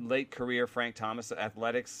 Late career Frank Thomas,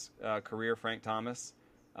 Athletics career Frank Thomas.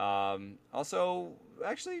 Also,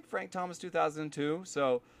 actually Frank Thomas 2002.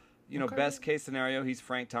 So. Best case scenario, he's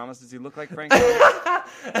Frank Thomas. Does he look like Frank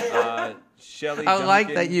Thomas? Shelly I Duncan.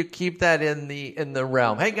 like that you keep that in the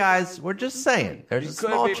realm. Hey guys, we're just saying there's a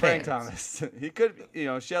small chance. Frank Thomas. He could.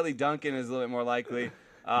 Shelly Duncan is a little bit more likely.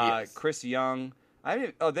 Yes. Chris Young.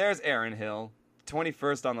 There's Aaron Hill,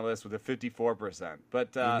 21st on the list with a 54%.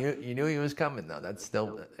 But you knew he was coming though. That's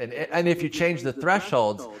still and if you change the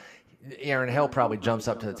thresholds. Aaron Hill probably jumps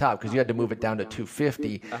up to the top because you had to move it down to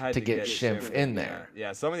 250 to get Schimpf in there.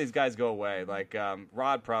 Yeah, some of these guys go away. Like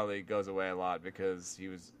Rod probably goes away a lot because he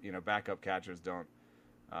was, backup catchers don't.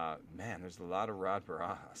 Man, there's a lot of Rod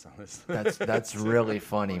Barajas on this list. That's really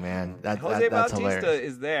funny, man. That's Bautista hilarious.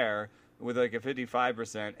 is there with like a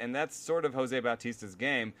 55%, and that's sort of Jose Bautista's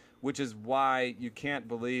game, which is why you can't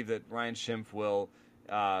believe that Ryan Schimpf will.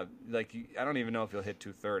 I don't even know if he'll hit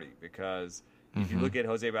 230 because. If you look at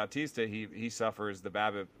Jose Bautista, he suffers the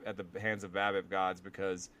BABIP at the hands of BABIP gods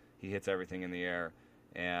because he hits everything in the air,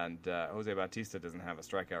 and Jose Bautista doesn't have a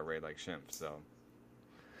strikeout rate like Schimpf. So,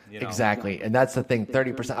 exactly, and that's the thing.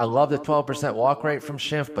 30%. I love the 12% walk rate from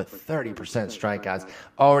Schimpf, but 30% strikeouts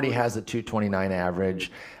already has a 229 average.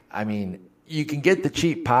 I mean, you can get the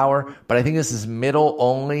cheap power, but I think this is middle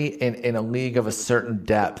only in a league of a certain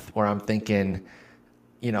depth where I'm thinking.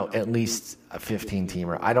 At least a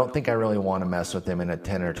 15-teamer. I don't think I really want to mess with him in a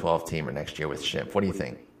 10 or 12-teamer next year with Schimpf. What do you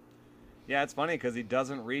think? Yeah, it's funny because he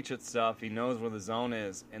doesn't reach at stuff. He knows where the zone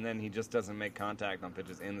is, and then he just doesn't make contact on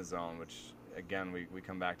pitches in the zone, which, again, we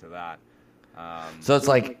come back to that. So it's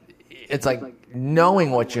like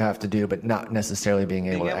knowing what you have to do, but not necessarily being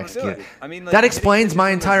able to execute. I mean, that explains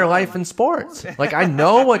my entire life in sports. Like, I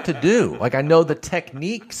know what to do. Like, I know the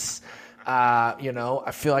techniques.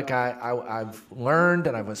 I feel like I've learned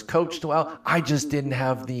and I was coached well. I just didn't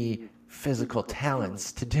have the physical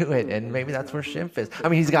talents to do it, and maybe that's where Schimpf is. I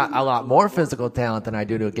mean, he's got a lot more physical talent than I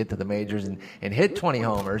do to get to the majors and hit 20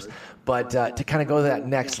 homers, but to kind of go to that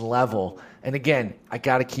next level. And again, I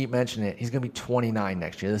got to keep mentioning it. He's going to be 29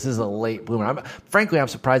 next year. This is a late bloomer. Frankly, I'm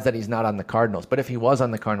surprised that he's not on the Cardinals, but if he was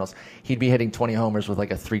on the Cardinals, he'd be hitting 20 homers with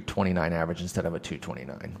like a 329 average instead of a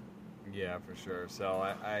 229. Yeah, for sure. So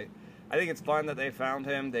I think it's fun that they found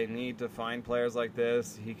him. They need to find players like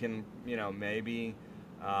this. He can, maybe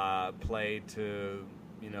play to,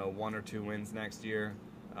 1 or 2 wins next year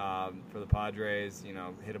for the Padres.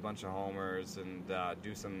 Hit a bunch of homers and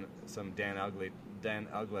do some Dan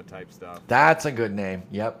Uggla type stuff. That's a good name.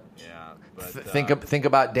 Yep. Yeah. But, think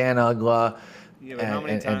about Dan Uggla. Yeah, but how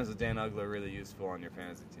many times was Dan Uggla really useful on your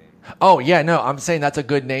fantasy team? Oh yeah, no, I'm saying that's a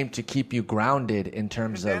good name to keep you grounded in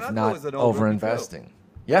terms of not over-investing.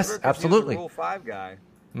 Yes, absolutely. He was a Rule 5 guy.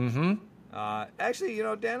 Mm-hmm. Actually,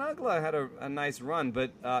 Dan Uggla had a nice run,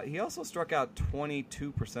 but he also struck out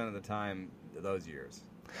 22% of the time those years.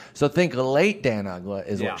 So think late Dan Uggla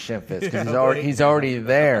is what Schimpf is because he's already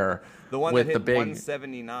there. The one with that hit the big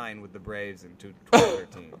 179 with the Braves in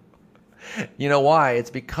 2013. You know why?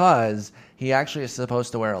 It's because he actually is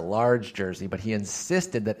supposed to wear a large jersey, but he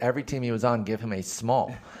insisted that every team he was on give him a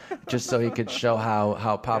small, just so he could show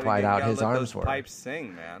how pop-eyed out his arms were. Pipes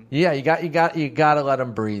sing, man. Yeah, you got to let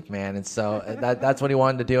him breathe, man. And so that's what he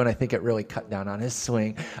wanted to do, and I think it really cut down on his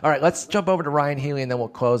swing. All right, let's jump over to Ryan Healy, and then we'll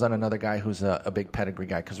close on another guy who's a big pedigree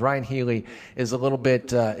guy, because Ryan Healy is a little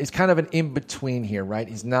bit he's kind of an in-between here, right?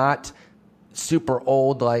 He's not super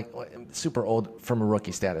old from a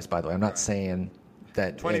rookie status, by the way. I'm not saying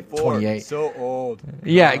that 24, 28. So old.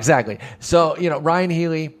 Yeah, exactly. So, Ryan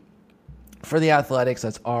Healy for the Athletics,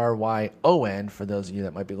 that's RYON for those of you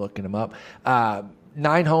that might be looking him up.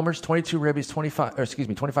 9 homers, 22 ribbies, 25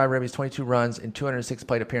 ribbies, 22 runs, and 206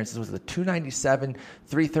 plate appearances with a 297,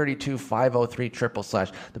 332, 503 triple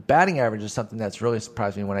slash. The batting average is something that's really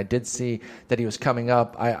surprised me. When I did see that he was coming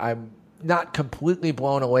up, I'm not completely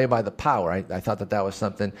blown away by the power. I thought that was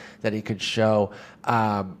something that he could show,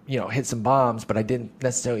 hit some bombs, but I didn't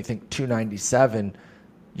necessarily think 297.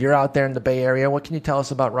 You're out there in the Bay Area. What can you tell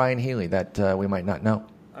us about Ryan Healy that we might not know?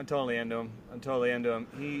 I'm totally into him.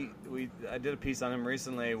 I did a piece on him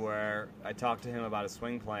recently where I talked to him about a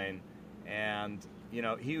swing plane, and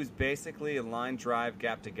he was basically a line drive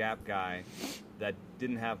gap to gap guy that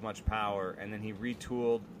didn't have much power, and then he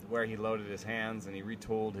retooled where he loaded his hands and he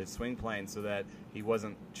retooled his swing plane so that he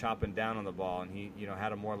wasn't chopping down on the ball, and he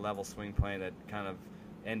had a more level swing plane that kind of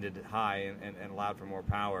ended high and allowed for more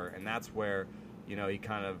power. And that's where he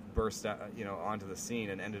kind of burst out, onto the scene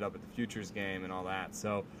and ended up at the Futures game and all that.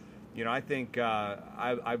 So I think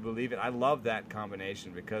I believe it. I love that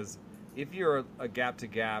combination, because if you're a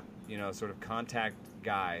gap-to-gap, sort of contact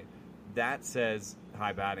guy, that says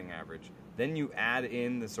high batting average. Then you add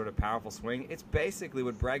in the sort of powerful swing. It's basically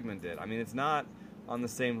what Bregman did. I mean, it's not on the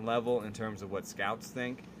same level in terms of what scouts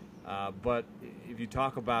think, but if you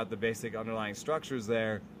talk about the basic underlying structures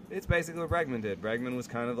there, it's basically what Bregman did. Bregman was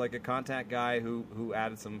kind of like a contact guy who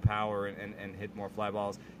added some power and hit more fly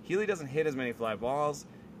balls. Healy doesn't hit as many fly balls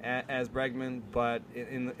as Bregman, but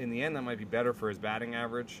in the end, that might be better for his batting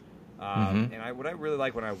average. And what I really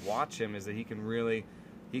like when I watch him is that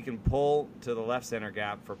he can pull to the left center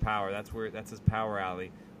gap for power. That's his power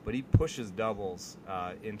alley. But he pushes doubles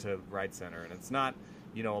into right center, and it's not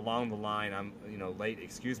along the line.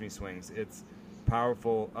 Late swings. It's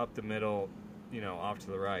powerful up the middle, off to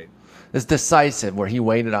the right. It's decisive, where he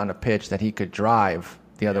waited on a pitch that he could drive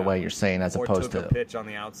the other way. You're saying, as opposed to a pitch on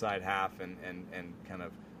the outside half and kind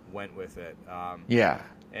of went with it.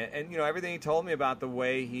 And everything he told me about the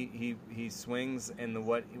way he swings and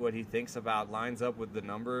what he thinks about lines up with the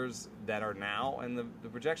numbers that are now, and the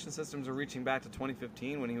projection systems are reaching back to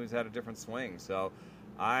 2015 when he had a different swing. So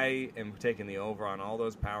I am taking the over on all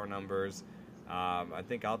those power numbers. I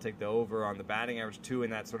think I'll take the over on the batting average too, in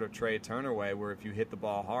that sort of Trey Turner way, where if you hit the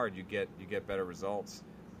ball hard, you get better results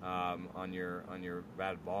on your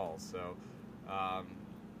batted balls. So I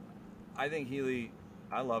think Healy,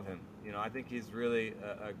 I love him. I think he's really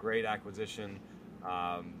a great acquisition.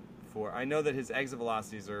 I know that his exit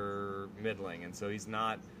velocities are middling, and so he's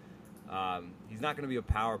not going to be a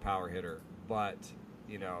power hitter. But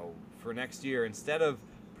for next year, instead of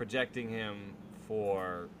projecting him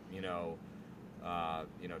for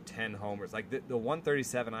 10 homers, like the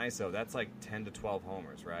 137 ISO, that's like 10 to 12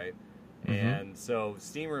 homers, right? Mm-hmm. And so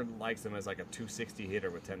Steamer likes him as like a 260 hitter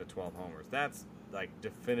with 10 to 12 homers. That's like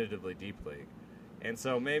definitively deep league. And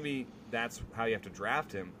so maybe that's how you have to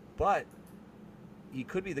draft him. But he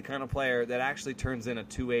could be the kind of player that actually turns in a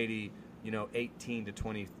 280, 18 to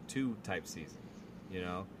 22 type season,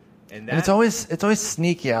 And it's always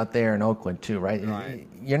sneaky out there in Oakland too, right?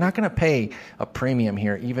 You're not going to pay a premium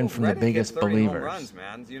here, even from the biggest believers. Home runs,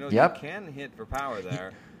 man. You can hit for power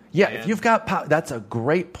there. Yeah, if you've got power, that's a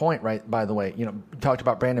great point, right? By the way, we talked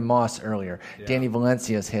about Brandon Moss earlier. Yeah. Danny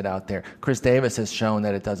Valencia's hit out there. Chris Davis has shown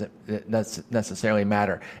that it doesn't necessarily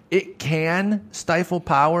matter. It can stifle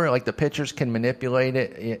power, like the pitchers can manipulate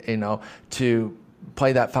it, to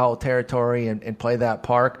play that foul territory and play that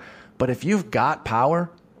park. But if you've got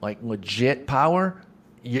power, like legit power,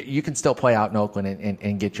 you can still play out in Oakland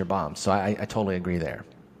and get your bombs. So I totally agree there.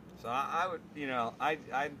 So I would,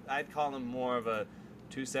 I'd call him more of a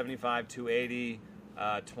 275, 280,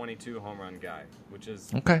 22 home run guy, which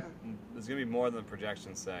is okay. There's going to be more than the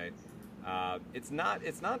projections say. It's not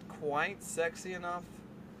quite sexy enough.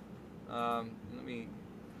 If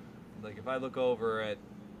I look over at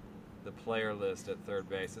the player list at third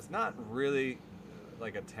base, it's not really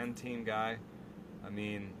like a 10-team guy. I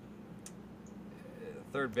mean,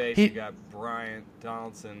 third base, you got Bryant,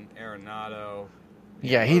 Donaldson, Arenado.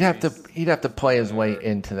 Yeah, he'd have to play his way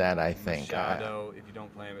into that, I think. Machado, if you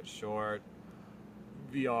don't play him at short.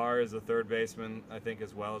 VR is a third baseman, I think,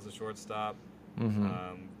 as well as a shortstop. Mm-hmm.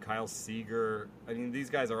 Kyle Seager. I mean, these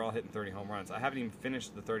guys are all hitting 30 home runs. I haven't even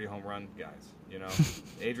finished the 30 home run guys.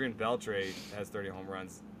 Adrian Beltre has 30 home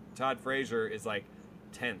runs. Todd Frazier is like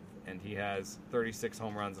 10th, and he has 36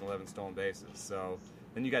 home runs and 11 stolen bases. So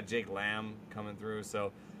then you got Jake Lamb coming through.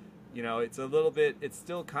 So it's a little bit. It's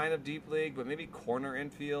still kind of deep league, but maybe corner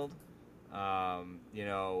infield.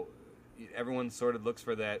 Everyone sort of looks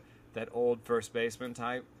for that old first baseman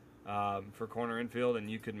type for corner infield, and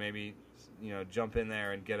you could maybe jump in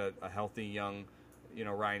there and get a healthy young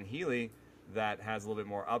Ryan Healy that has a little bit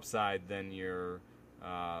more upside than your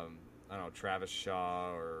Travis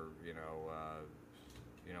Shaw or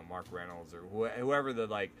Mark Reynolds or whoever the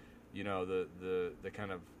the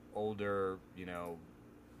kind of older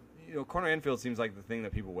corner infield seems like the thing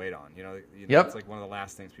that people wait on. Yep. It's like one of the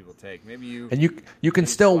last things people take. Maybe you can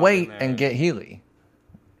still wait and get Healy.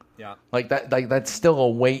 Yeah, like that. Like that's still a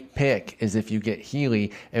wait pick. Is if you get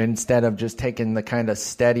Healy instead of just taking the kind of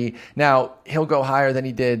steady. Now he'll go higher than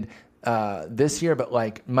he did this year, but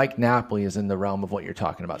like Mike Napoli is in the realm of what you're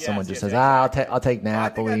talking about. Someone just says, I'll take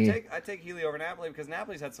Napoli. I take Healy over Napoli because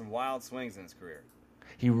Napoli's had some wild swings in his career.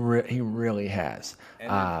 He really has.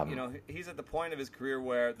 And he's at the point of his career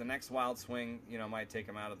where the next wild swing, might take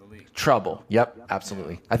him out of the league. Trouble. Yep,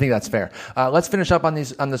 absolutely. I think that's fair. Let's finish up on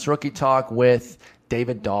this rookie talk with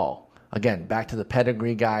David Dahl. Again, back to the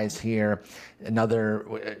pedigree guys here.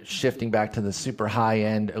 Another shifting back to the super high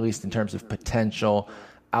end, at least in terms of potential.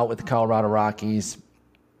 Out with the Colorado Rockies.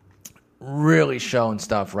 Really showing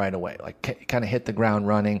stuff right away, like kind of hit the ground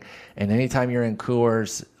running. And anytime you're in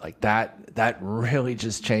Coors, like that really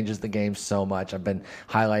just changes the game so much. I've been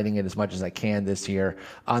highlighting it as much as I can this year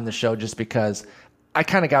on the show just because I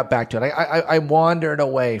kind of got back to it. I wandered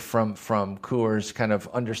away from Coors, kind of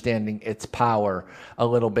understanding its power a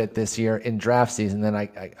little bit this year in draft season. Then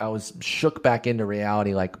I was shook back into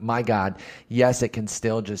reality, like, my God, yes, it can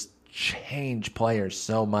still just change players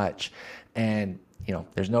so much. And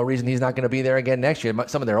there's no reason he's not going to be there again next year.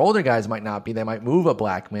 Some of their older guys might not be. They might move a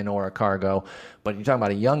Blackmon or a Cargo. But you're talking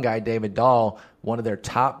about a young guy, David Dahl, one of their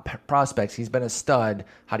top prospects. He's been a stud.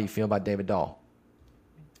 How do you feel about David Dahl?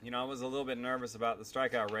 I was a little bit nervous about the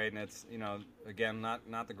strikeout rate, and it's, again,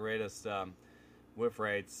 not the greatest whiff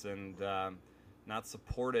rates and not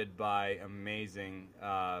supported by amazing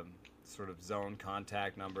sort of zone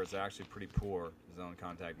contact numbers. They're actually pretty poor zone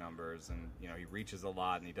contact numbers, and he reaches a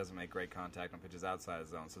lot and he doesn't make great contact on pitches outside the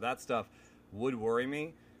zone. So that stuff would worry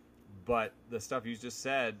me. But the stuff you just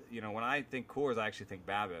said, when I think Coors, I actually think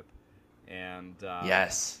BABIP, and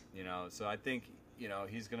yes, so I think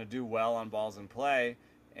he's going to do well on balls in play,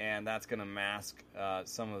 and that's going to mask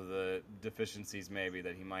some of the deficiencies maybe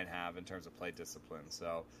that he might have in terms of plate discipline.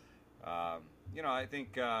 So I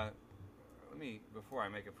think. Before I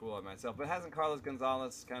make a fool of myself, but hasn't Carlos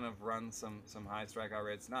Gonzalez kind of run some high strikeout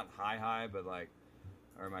rates? Not high, but like,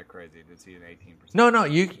 or am I crazy? Did he an 18%? No,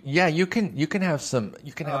 you can have some.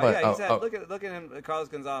 You can have look at him. Carlos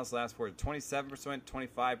Gonzalez last 27%,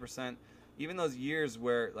 25%. Even those years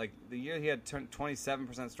where, like, the year he had 27%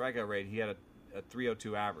 strikeout rate, he had a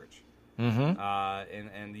 302 average. Mm-hmm.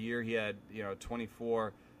 And the year he had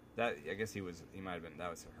 24, that I guess he might have been,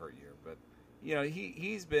 that was a hurt year, but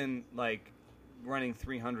he's been like running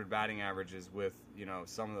 300 batting averages with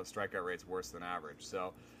some of those strikeout rates worse than average.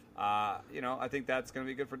 So I think that's going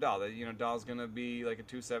to be good for Dahl. Dahl's going to be like a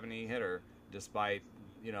 270 hitter, despite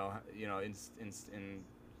in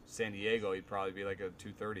San Diego he'd probably be like a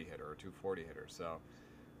 230 hitter or 240 hitter. So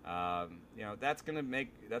that's going to make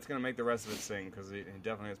the rest of it sing, because he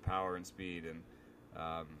definitely has power and speed, and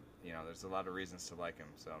there's a lot of reasons to like him.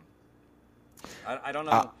 So I don't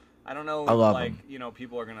know. I don't know, like,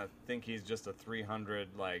 people are going to think he's just a 300,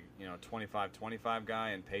 25-25 guy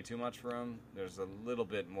and pay too much for him. There's a little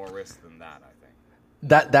bit more risk than that, I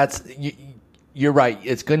think. You're right.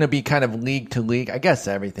 It's going to be kind of league to league. I guess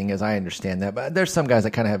everything is. I understand that. But there's some guys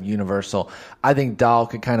that kind of have universal. I think Dahl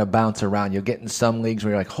could kind of bounce around. You'll get in some leagues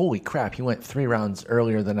where you're like, holy crap, he went 3 rounds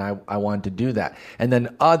earlier than I wanted to do that. And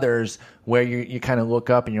then others where you kind of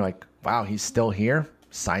look up and you're like, wow, he's still here?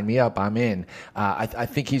 Sign me up. I'm in. I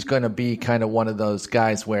think he's going to be kind of one of those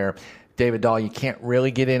guys where David Dahl, you can't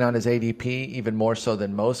really get in on his ADP, even more so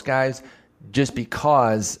than most guys, just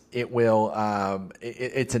because it will.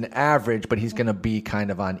 It's an average, but he's going to be kind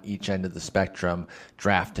of on each end of the spectrum,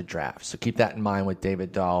 draft to draft. So keep that in mind with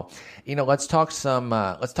David Dahl. Let's talk some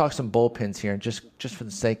bullpens here, and just for the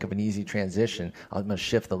sake of an easy transition, I'm going to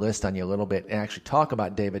shift the list on you a little bit and actually talk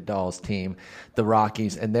about David Dahl's team, the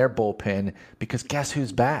Rockies, and their bullpen. Because guess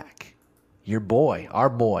who's back? Your boy, our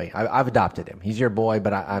boy. I've adopted him. He's your boy,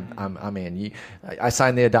 but I'm in. I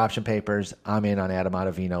signed the adoption papers. I'm in on Adam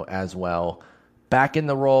Ottavino as well. Back in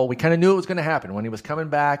the role. We kind of knew it was going to happen when he was coming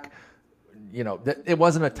back. It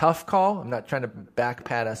wasn't a tough call. I'm not trying to back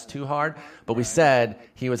pat us too hard, but we said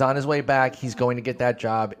he was on his way back. He's going to get that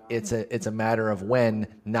job. It's a matter of when,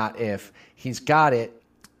 not if. He's got it.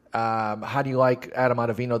 How do you like Adam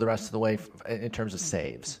Ottavino the rest of the way in terms of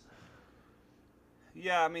saves?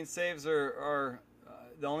 Yeah, I mean, saves are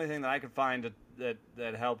the only thing that I could find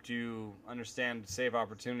that helped you understand save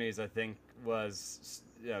opportunities, I think, was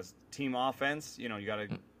team offense. You got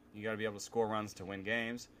to be able to score runs to win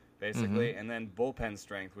games, basically, mm-hmm. and then bullpen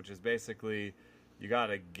strength, which is basically you got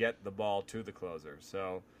to get the ball to the closer.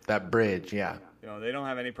 So that bridge, yeah. They don't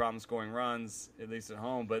have any problem scoring runs, at least at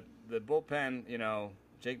home, but the bullpen,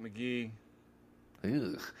 Jake McGee.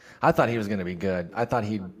 Ugh. I thought he was going to be good. I thought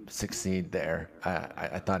he'd succeed there.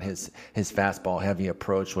 I thought his fastball heavy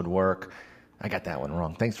approach would work. I got that one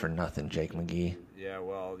wrong. Thanks for nothing, Jake McGee. Yeah,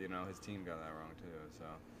 well, his team got that wrong too. So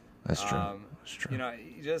that's true. That's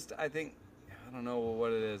true. I think, I don't know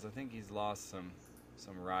what it is. I think he's lost some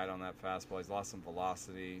ride on that fastball. He's lost some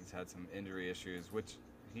velocity. He's had some injury issues, which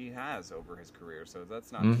he has over his career. So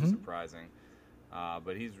that's not mm-hmm. too surprising.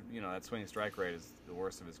 But he's, that swinging strike rate is the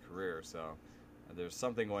worst of his career. So there's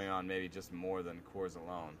something going on, maybe just more than Coors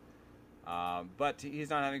alone. But he's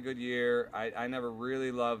not having a good year. I never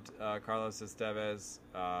really loved Carlos Estevez.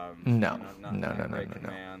 No. Great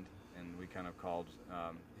command, and we kind of called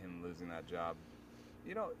him losing that job.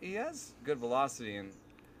 He has good velocity and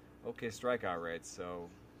okay strikeout rates. So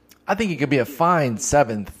I think he could be a fine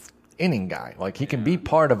seventh inning guy. Like he can be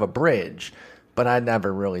part of a bridge. But I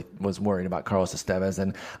never really was worried about Carlos Estevez.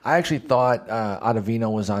 And I actually thought Ottavino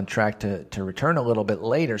was on track to return a little bit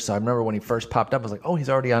later. So I remember when he first popped up, I was like, oh, he's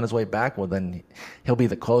already on his way back. Well, then he'll be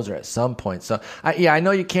the closer at some point. So, I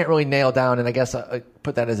know you can't really nail down, and I guess I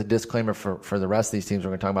put that as a disclaimer for the rest of these teams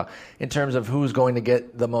we're going to talk about, in terms of who's going to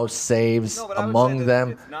get the most saves among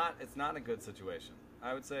them. It's not a good situation.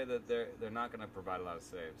 I would say that they're not going to provide a lot of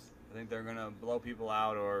saves. I think they're going to blow people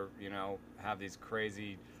out or, have these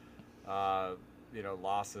crazy –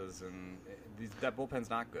 losses, and that bullpen's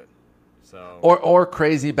not good. So or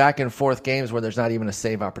crazy back and forth games where there's not even a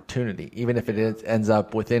save opportunity. Even if it ends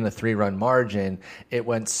up within a 3-run margin, it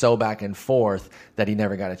went so back and forth that he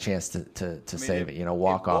never got a chance to save it.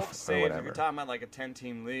 Walk off saves, or whatever. If you're talking about like a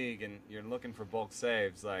 10-team league and you're looking for bulk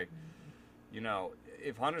saves, like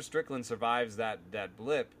if Hunter Strickland survives that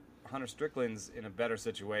blip, Hunter Strickland's in a better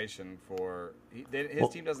situation his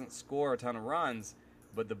team doesn't score a ton of runs.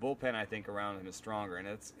 But the bullpen, I think, around him is stronger, and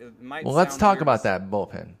it might. Well, let's talk about that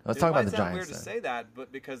bullpen. Let's talk about the Giants. It might sound weird to say that,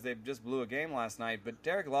 but because they just blew a game last night. But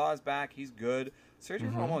Derek Law is back; he's good.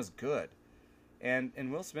 Sergio Romo is good, and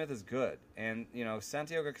Will Smith is good, and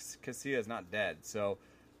Santiago Casilla is not dead. So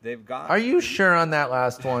they've got. Are you sure on that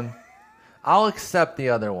last one? I'll accept the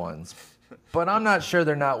other ones, but I'm not sure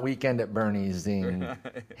they're not Weekend at Bernie's-ing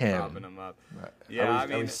him. Propping him up. Right. Yeah,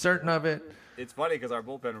 are we certain of it? It's funny because our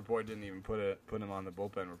bullpen report didn't even put him on the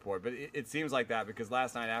bullpen report, but it seems like that because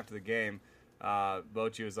last night after the game,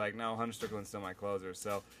 Bochy was like, "No, Hunter Strickland's still my closer."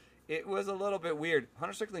 So it was a little bit weird.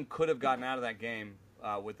 Hunter Strickland could have gotten out of that game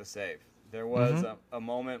with the save. There was a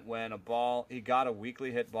moment when he got a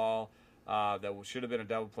weakly hit ball that should have been a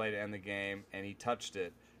double play to end the game, and he touched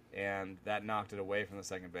it, and that knocked it away from the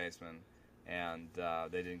second baseman, and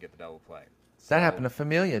they didn't get the double play. So, that happened to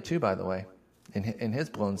Familia too, by the way. In his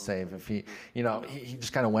blown save, if he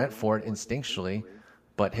just kind of went for it instinctually,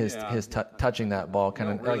 but his touching that ball kind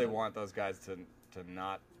of really want those guys to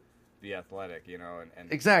not be athletic, and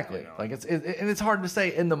exactly like it's hard to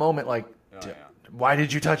say in the moment, like why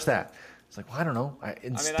did you touch that? It's like, well, I don't know, I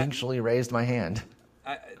instinctually raised my hand.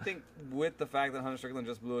 I think with the fact that Hunter Strickland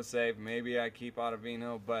just blew a save, maybe I keep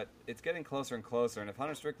Ottavino, but it's getting closer and closer, and if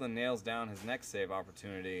Hunter Strickland nails down his next save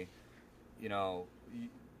opportunity,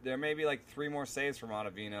 there may be like 3 more saves from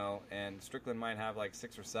Ottavino, and Strickland might have like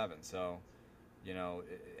 6 or 7. So,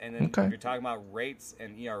 and then if you're talking about rates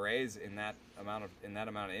and ERAs in that amount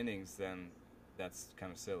of innings, then that's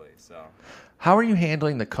kind of silly. So, how are you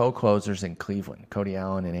handling the co-closers in Cleveland, Cody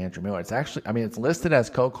Allen and Andrew Miller? It's actually, it's listed as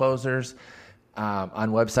co-closers on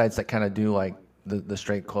websites that kind of do like the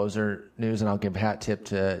straight closer news, and I'll give a hat tip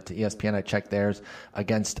to ESPN. I checked theirs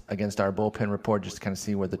against our bullpen report just to kind of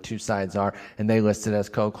see where the two sides are, and they listed as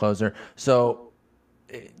co-closer. So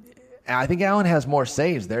I think Allen has more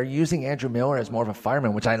saves. They're using Andrew Miller as more of a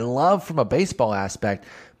fireman, which I love from a baseball aspect,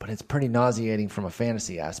 but it's pretty nauseating from a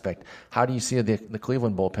fantasy aspect. How do you see the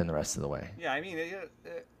Cleveland bullpen the rest of the way? Yeah,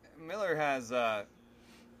 Miller has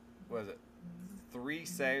 3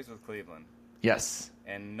 saves with Cleveland. Yes.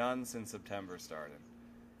 And none since September started.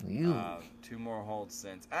 2 more holds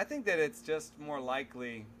since. I think that it's just more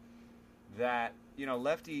likely that,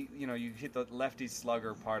 lefty, you hit the lefty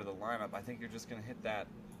slugger part of the lineup. I think you're just going to hit that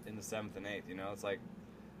in the 7th and 8th. It's like,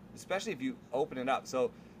 especially if you open it up.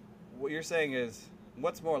 So what you're saying is,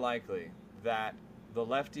 what's more likely, that the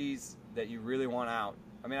lefties that you really want out?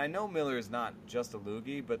 I know Miller is not just a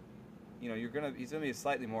loogie, but he's going to be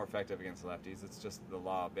slightly more effective against lefties. It's just the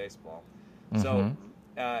law of baseball. So,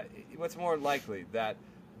 what's more likely, that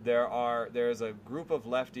there's a group of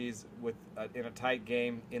lefties in a tight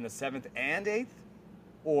game in the 7th and 8th,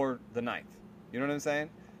 or the 9th? You know what I'm saying?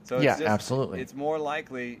 So absolutely. It's more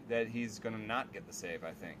likely that he's going to not get the save.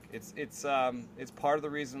 I think it's part of the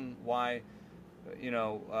reason why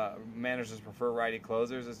managers prefer righty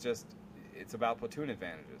closers. It's about platoon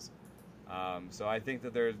advantages. So I think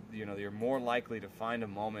that you're more likely to find a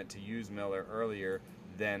moment to use Miller earlier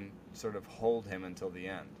than sort of hold him until the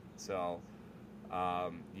end. So,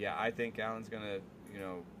 I think Allen's going to,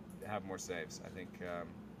 have more saves. I think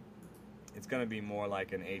it's going to be more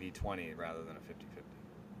like an 80-20 rather than a 50-50.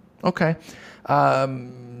 Okay.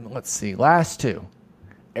 Let's see. Last 2.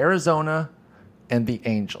 Arizona and the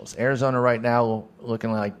Angels. Arizona right now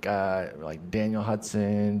looking like Daniel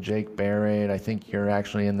Hudson, Jake Barrett. I think you're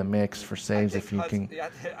actually in the mix for saves if you can. Yeah,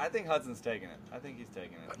 I think Hudson's taking it. I think he's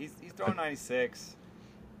taking it. He's throwing 96.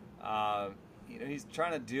 He's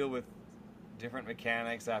trying to deal with different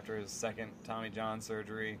mechanics after his second Tommy John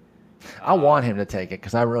surgery. I want him to take it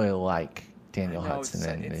because I really like Daniel Hudson,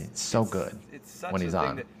 and it's so good when he's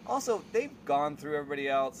on. Also, they've gone through everybody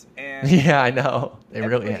else, and yeah, I know they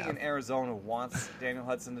really have. Everybody in Arizona wants Daniel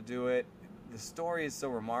Hudson to do it. The story is so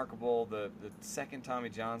remarkable. The second Tommy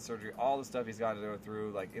John surgery, all the stuff he's got to go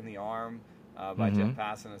through, like in the arm by Jeff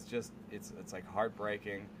Passan, it's like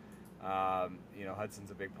heartbreaking.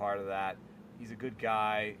 Hudson's a big part of that. He's a good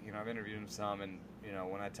guy. I've interviewed him some, and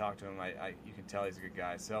when I talk to him, you can tell he's a good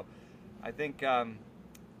guy. So, I think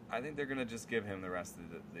they're going to just give him the rest of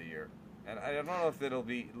the year. And I don't know if it'll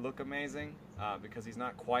look amazing because he's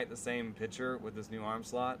not quite the same pitcher with this new arm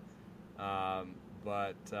slot.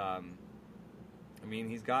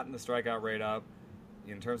 He's gotten the strikeout rate up.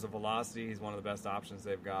 In terms of velocity, he's one of the best options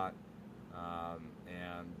they've got. I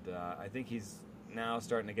think he's now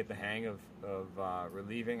starting to get the hang of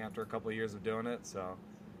relieving after a couple of years of doing it. So,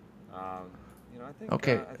 I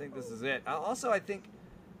think this is it. I think,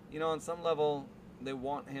 on some level, they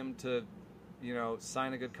want him to,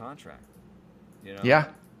 sign a good contract. Yeah.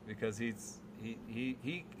 Because he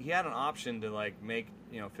had an option to make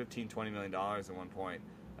 $15-20 million at one point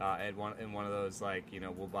in one of those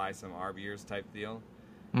we'll buy some RBers type deal.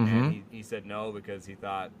 Mm-hmm. And he said no because he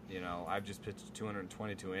thought I've just pitched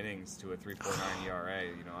 222 innings to a 3.49 ERA.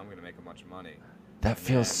 I'm going to make a bunch of money. That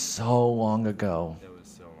feels so long ago. It was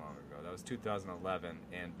so long ago. That was 2011,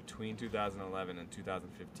 and between 2011 and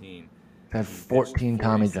 2015, had 14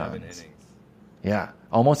 Tommy Johns. Innings. Yeah,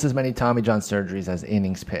 almost as many Tommy John surgeries as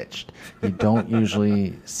innings pitched. You don't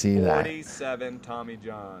usually see 47 that. 47 Tommy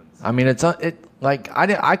Johns. I mean,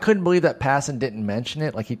 I couldn't believe that Passan didn't mention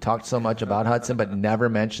it. Like, he talked so much about Hudson, but never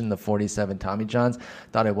mentioned the 47 Tommy Johns.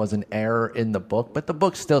 Thought it was an error in the book, but the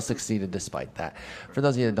book still succeeded despite that. For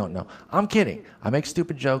those of you that don't know, I'm kidding. I make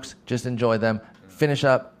stupid jokes. Just enjoy them. Finish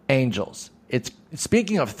up. Angels.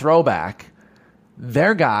 Speaking of throwback,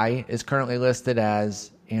 their guy is currently listed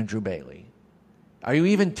as Andrew Bailey. Are you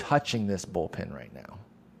even touching this bullpen right now?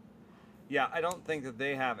 Yeah, I don't think that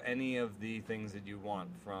they have any of the things that you want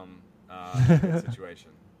from that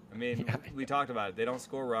situation. I mean, we talked about it. They don't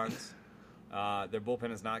score runs. Their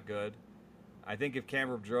bullpen is not good. I think if Cam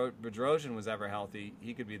Bedrosian was ever healthy,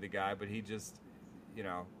 he could be the guy, but he just,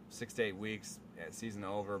 6 to 8 weeks, season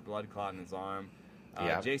over, blood clot in his arm.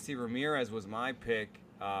 J.C. Ramirez was my pick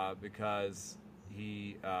because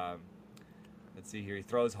he... let's see here. He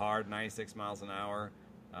throws hard, 96 miles an hour.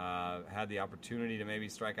 Had the opportunity to maybe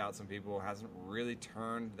strike out some people. Hasn't really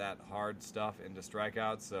turned that hard stuff into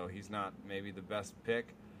strikeouts, so he's not maybe the best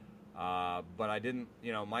pick. But I didn't,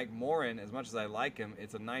 Mike Morin, as much as I like him,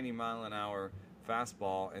 it's a 90-mile-an-hour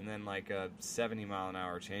fastball and then like a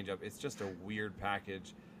 70-mile-an-hour changeup. It's just a weird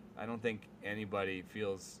package. I don't think anybody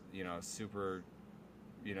feels, super,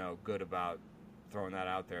 good about throwing that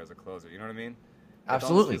out there as a closer. You know what I mean?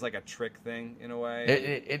 Absolutely. It's like a trick thing in a way.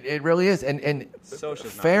 It really is. And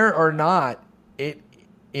fair or not,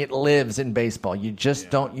 it lives in baseball. You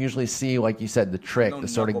just don't usually see, like you said, the trick, the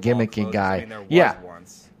sort of gimmicky guy. I mean, there was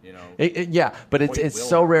once, but it's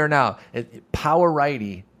so rare now. Power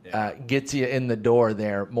righty gets you in the door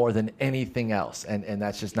there more than anything else, and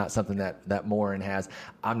that's just not something that Morin has.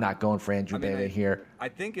 I'm not going for Andrew Bailey here. I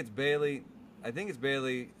think it's Bailey.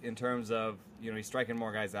 In terms of he's striking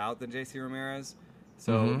more guys out than J.C. Ramirez.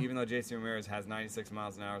 So even though J.C. Ramirez has 96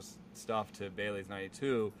 miles an hour stuff to Bailey's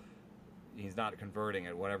 92, he's not converting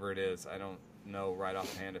it, whatever it is. I don't know right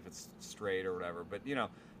offhand if it's straight or whatever. But,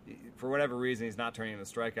 for whatever reason, he's not turning into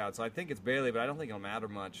strikeout. So I think it's Bailey, but I don't think it'll matter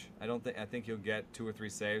much. I think he'll get 2 or 3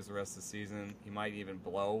 saves the rest of the season. He might even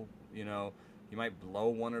blow, he might blow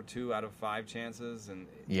 1 or 2 out of 5 chances and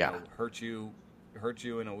hurt you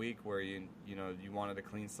in a week where you wanted a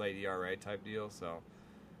clean slate ERA type deal. So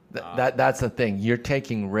that's the thing. You're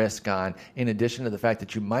taking risk on, in addition to the fact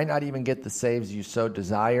that you might not even get the saves you so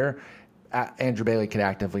desire. Andrew Bailey could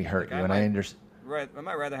actively hurt you, and I understand. Right, I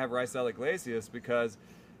might rather have Raisel Iglesias because,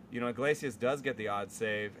 Iglesias does get the odd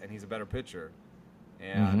save, and he's a better pitcher,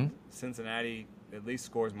 and Cincinnati at least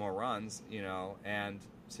scores more runs, and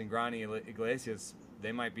Cingrani, Iglesias,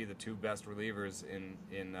 they might be the 2 best relievers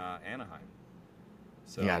in Anaheim.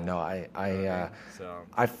 So Yeah, no, so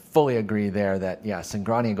I fully agree there that,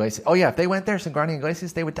 Cingrani and Iglesias. Oh, yeah, if they went there, Cingrani and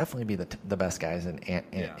Iglesias, they would definitely be the best guys in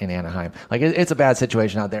Anaheim. Like, it's a bad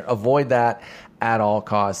situation out there. Avoid that at all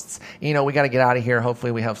costs. We got to get out of here.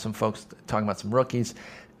 Hopefully we have some folks talking about some rookies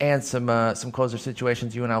and some closer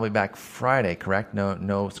situations. You and I will be back Friday, correct?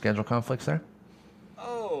 No schedule conflicts there?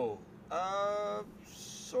 Oh,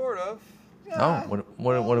 sort of. Yeah. Oh,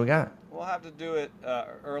 what do we got? We'll have to do it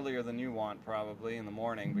earlier than you want, probably in the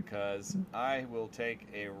morning, because I will take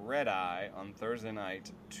a red eye on Thursday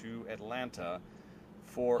night to Atlanta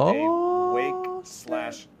for a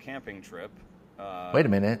wake/camping trip. Wait a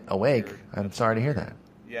minute, a wake? Weird. I'm sorry to hear that.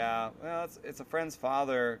 Yeah, well, it's a friend's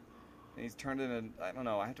father. And he's turned in I don't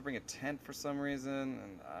know. I have to bring a tent for some reason,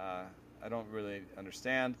 and I don't really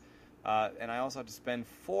understand. And I also have to spend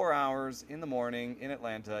 4 hours in the morning in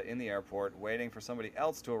Atlanta in the airport waiting for somebody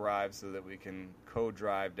else to arrive so that we can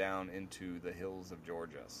co-drive down into the hills of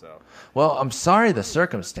Georgia. So, well, I'm sorry the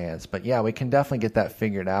circumstance, but yeah, we can definitely get that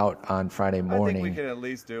figured out on Friday morning. I think we could at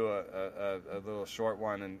least do a little short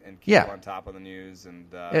one and keep on top of the news.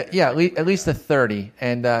 And at least a 30.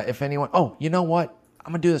 And if anyone, you know what?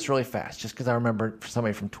 I'm going to do this really fast just because I remember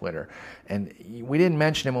somebody from Twitter. And we didn't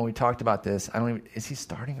mention him when we talked about this. Is he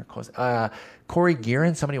starting or close? Corey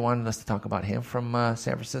Guerin, somebody wanted us to talk about him from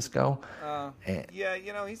San Francisco.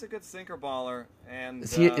 He's a good sinker baller. And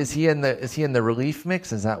is he in the relief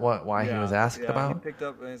mix? Is that why he was asked about? He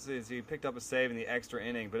picked up a save in the extra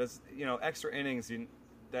inning, but it's extra innings.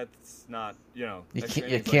 That's not you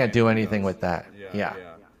can't do anything with that. Yeah.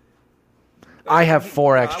 I have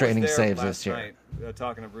 4 extra inning saves this year. Night,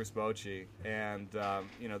 talking to Bruce Bochy, and the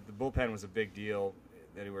bullpen was a big deal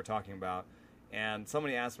that we were talking about. And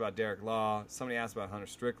somebody asked about Derek Law. Somebody asked about Hunter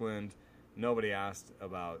Strickland. Nobody asked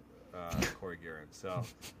about Corey Guerin. So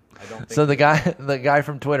I don't think. So the guy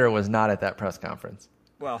from Twitter was not at that press conference.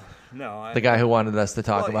 Well, no. The guy who wanted us to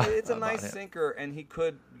talk about. It's a nice sinker, and he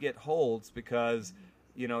could get holds because.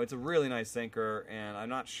 It's a really nice sinker, and I'm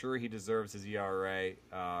not sure he deserves his ERA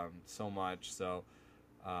so much. So,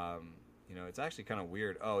 it's actually kind of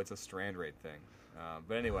weird. Oh, it's a strand rate thing.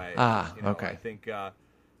 But anyway, okay. I think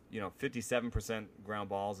 57% ground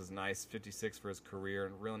balls is nice. 56 for his career,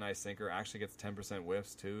 and really nice sinker. Actually gets 10%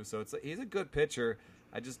 whiffs too. So he's a good pitcher.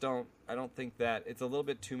 I don't think that it's a little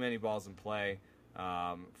bit too many balls in play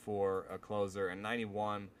for a closer. And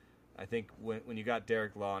 91. I think when you got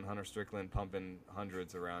Derek Law and Hunter Strickland pumping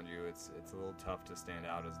hundreds around you, it's a little tough to stand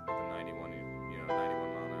out as with a 91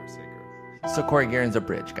 mile-an-hour sinker. So Corey Guerin's a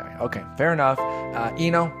bridge guy. Okay, fair enough.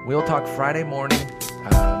 We'll talk Friday morning.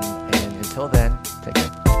 And until then, take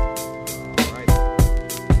care.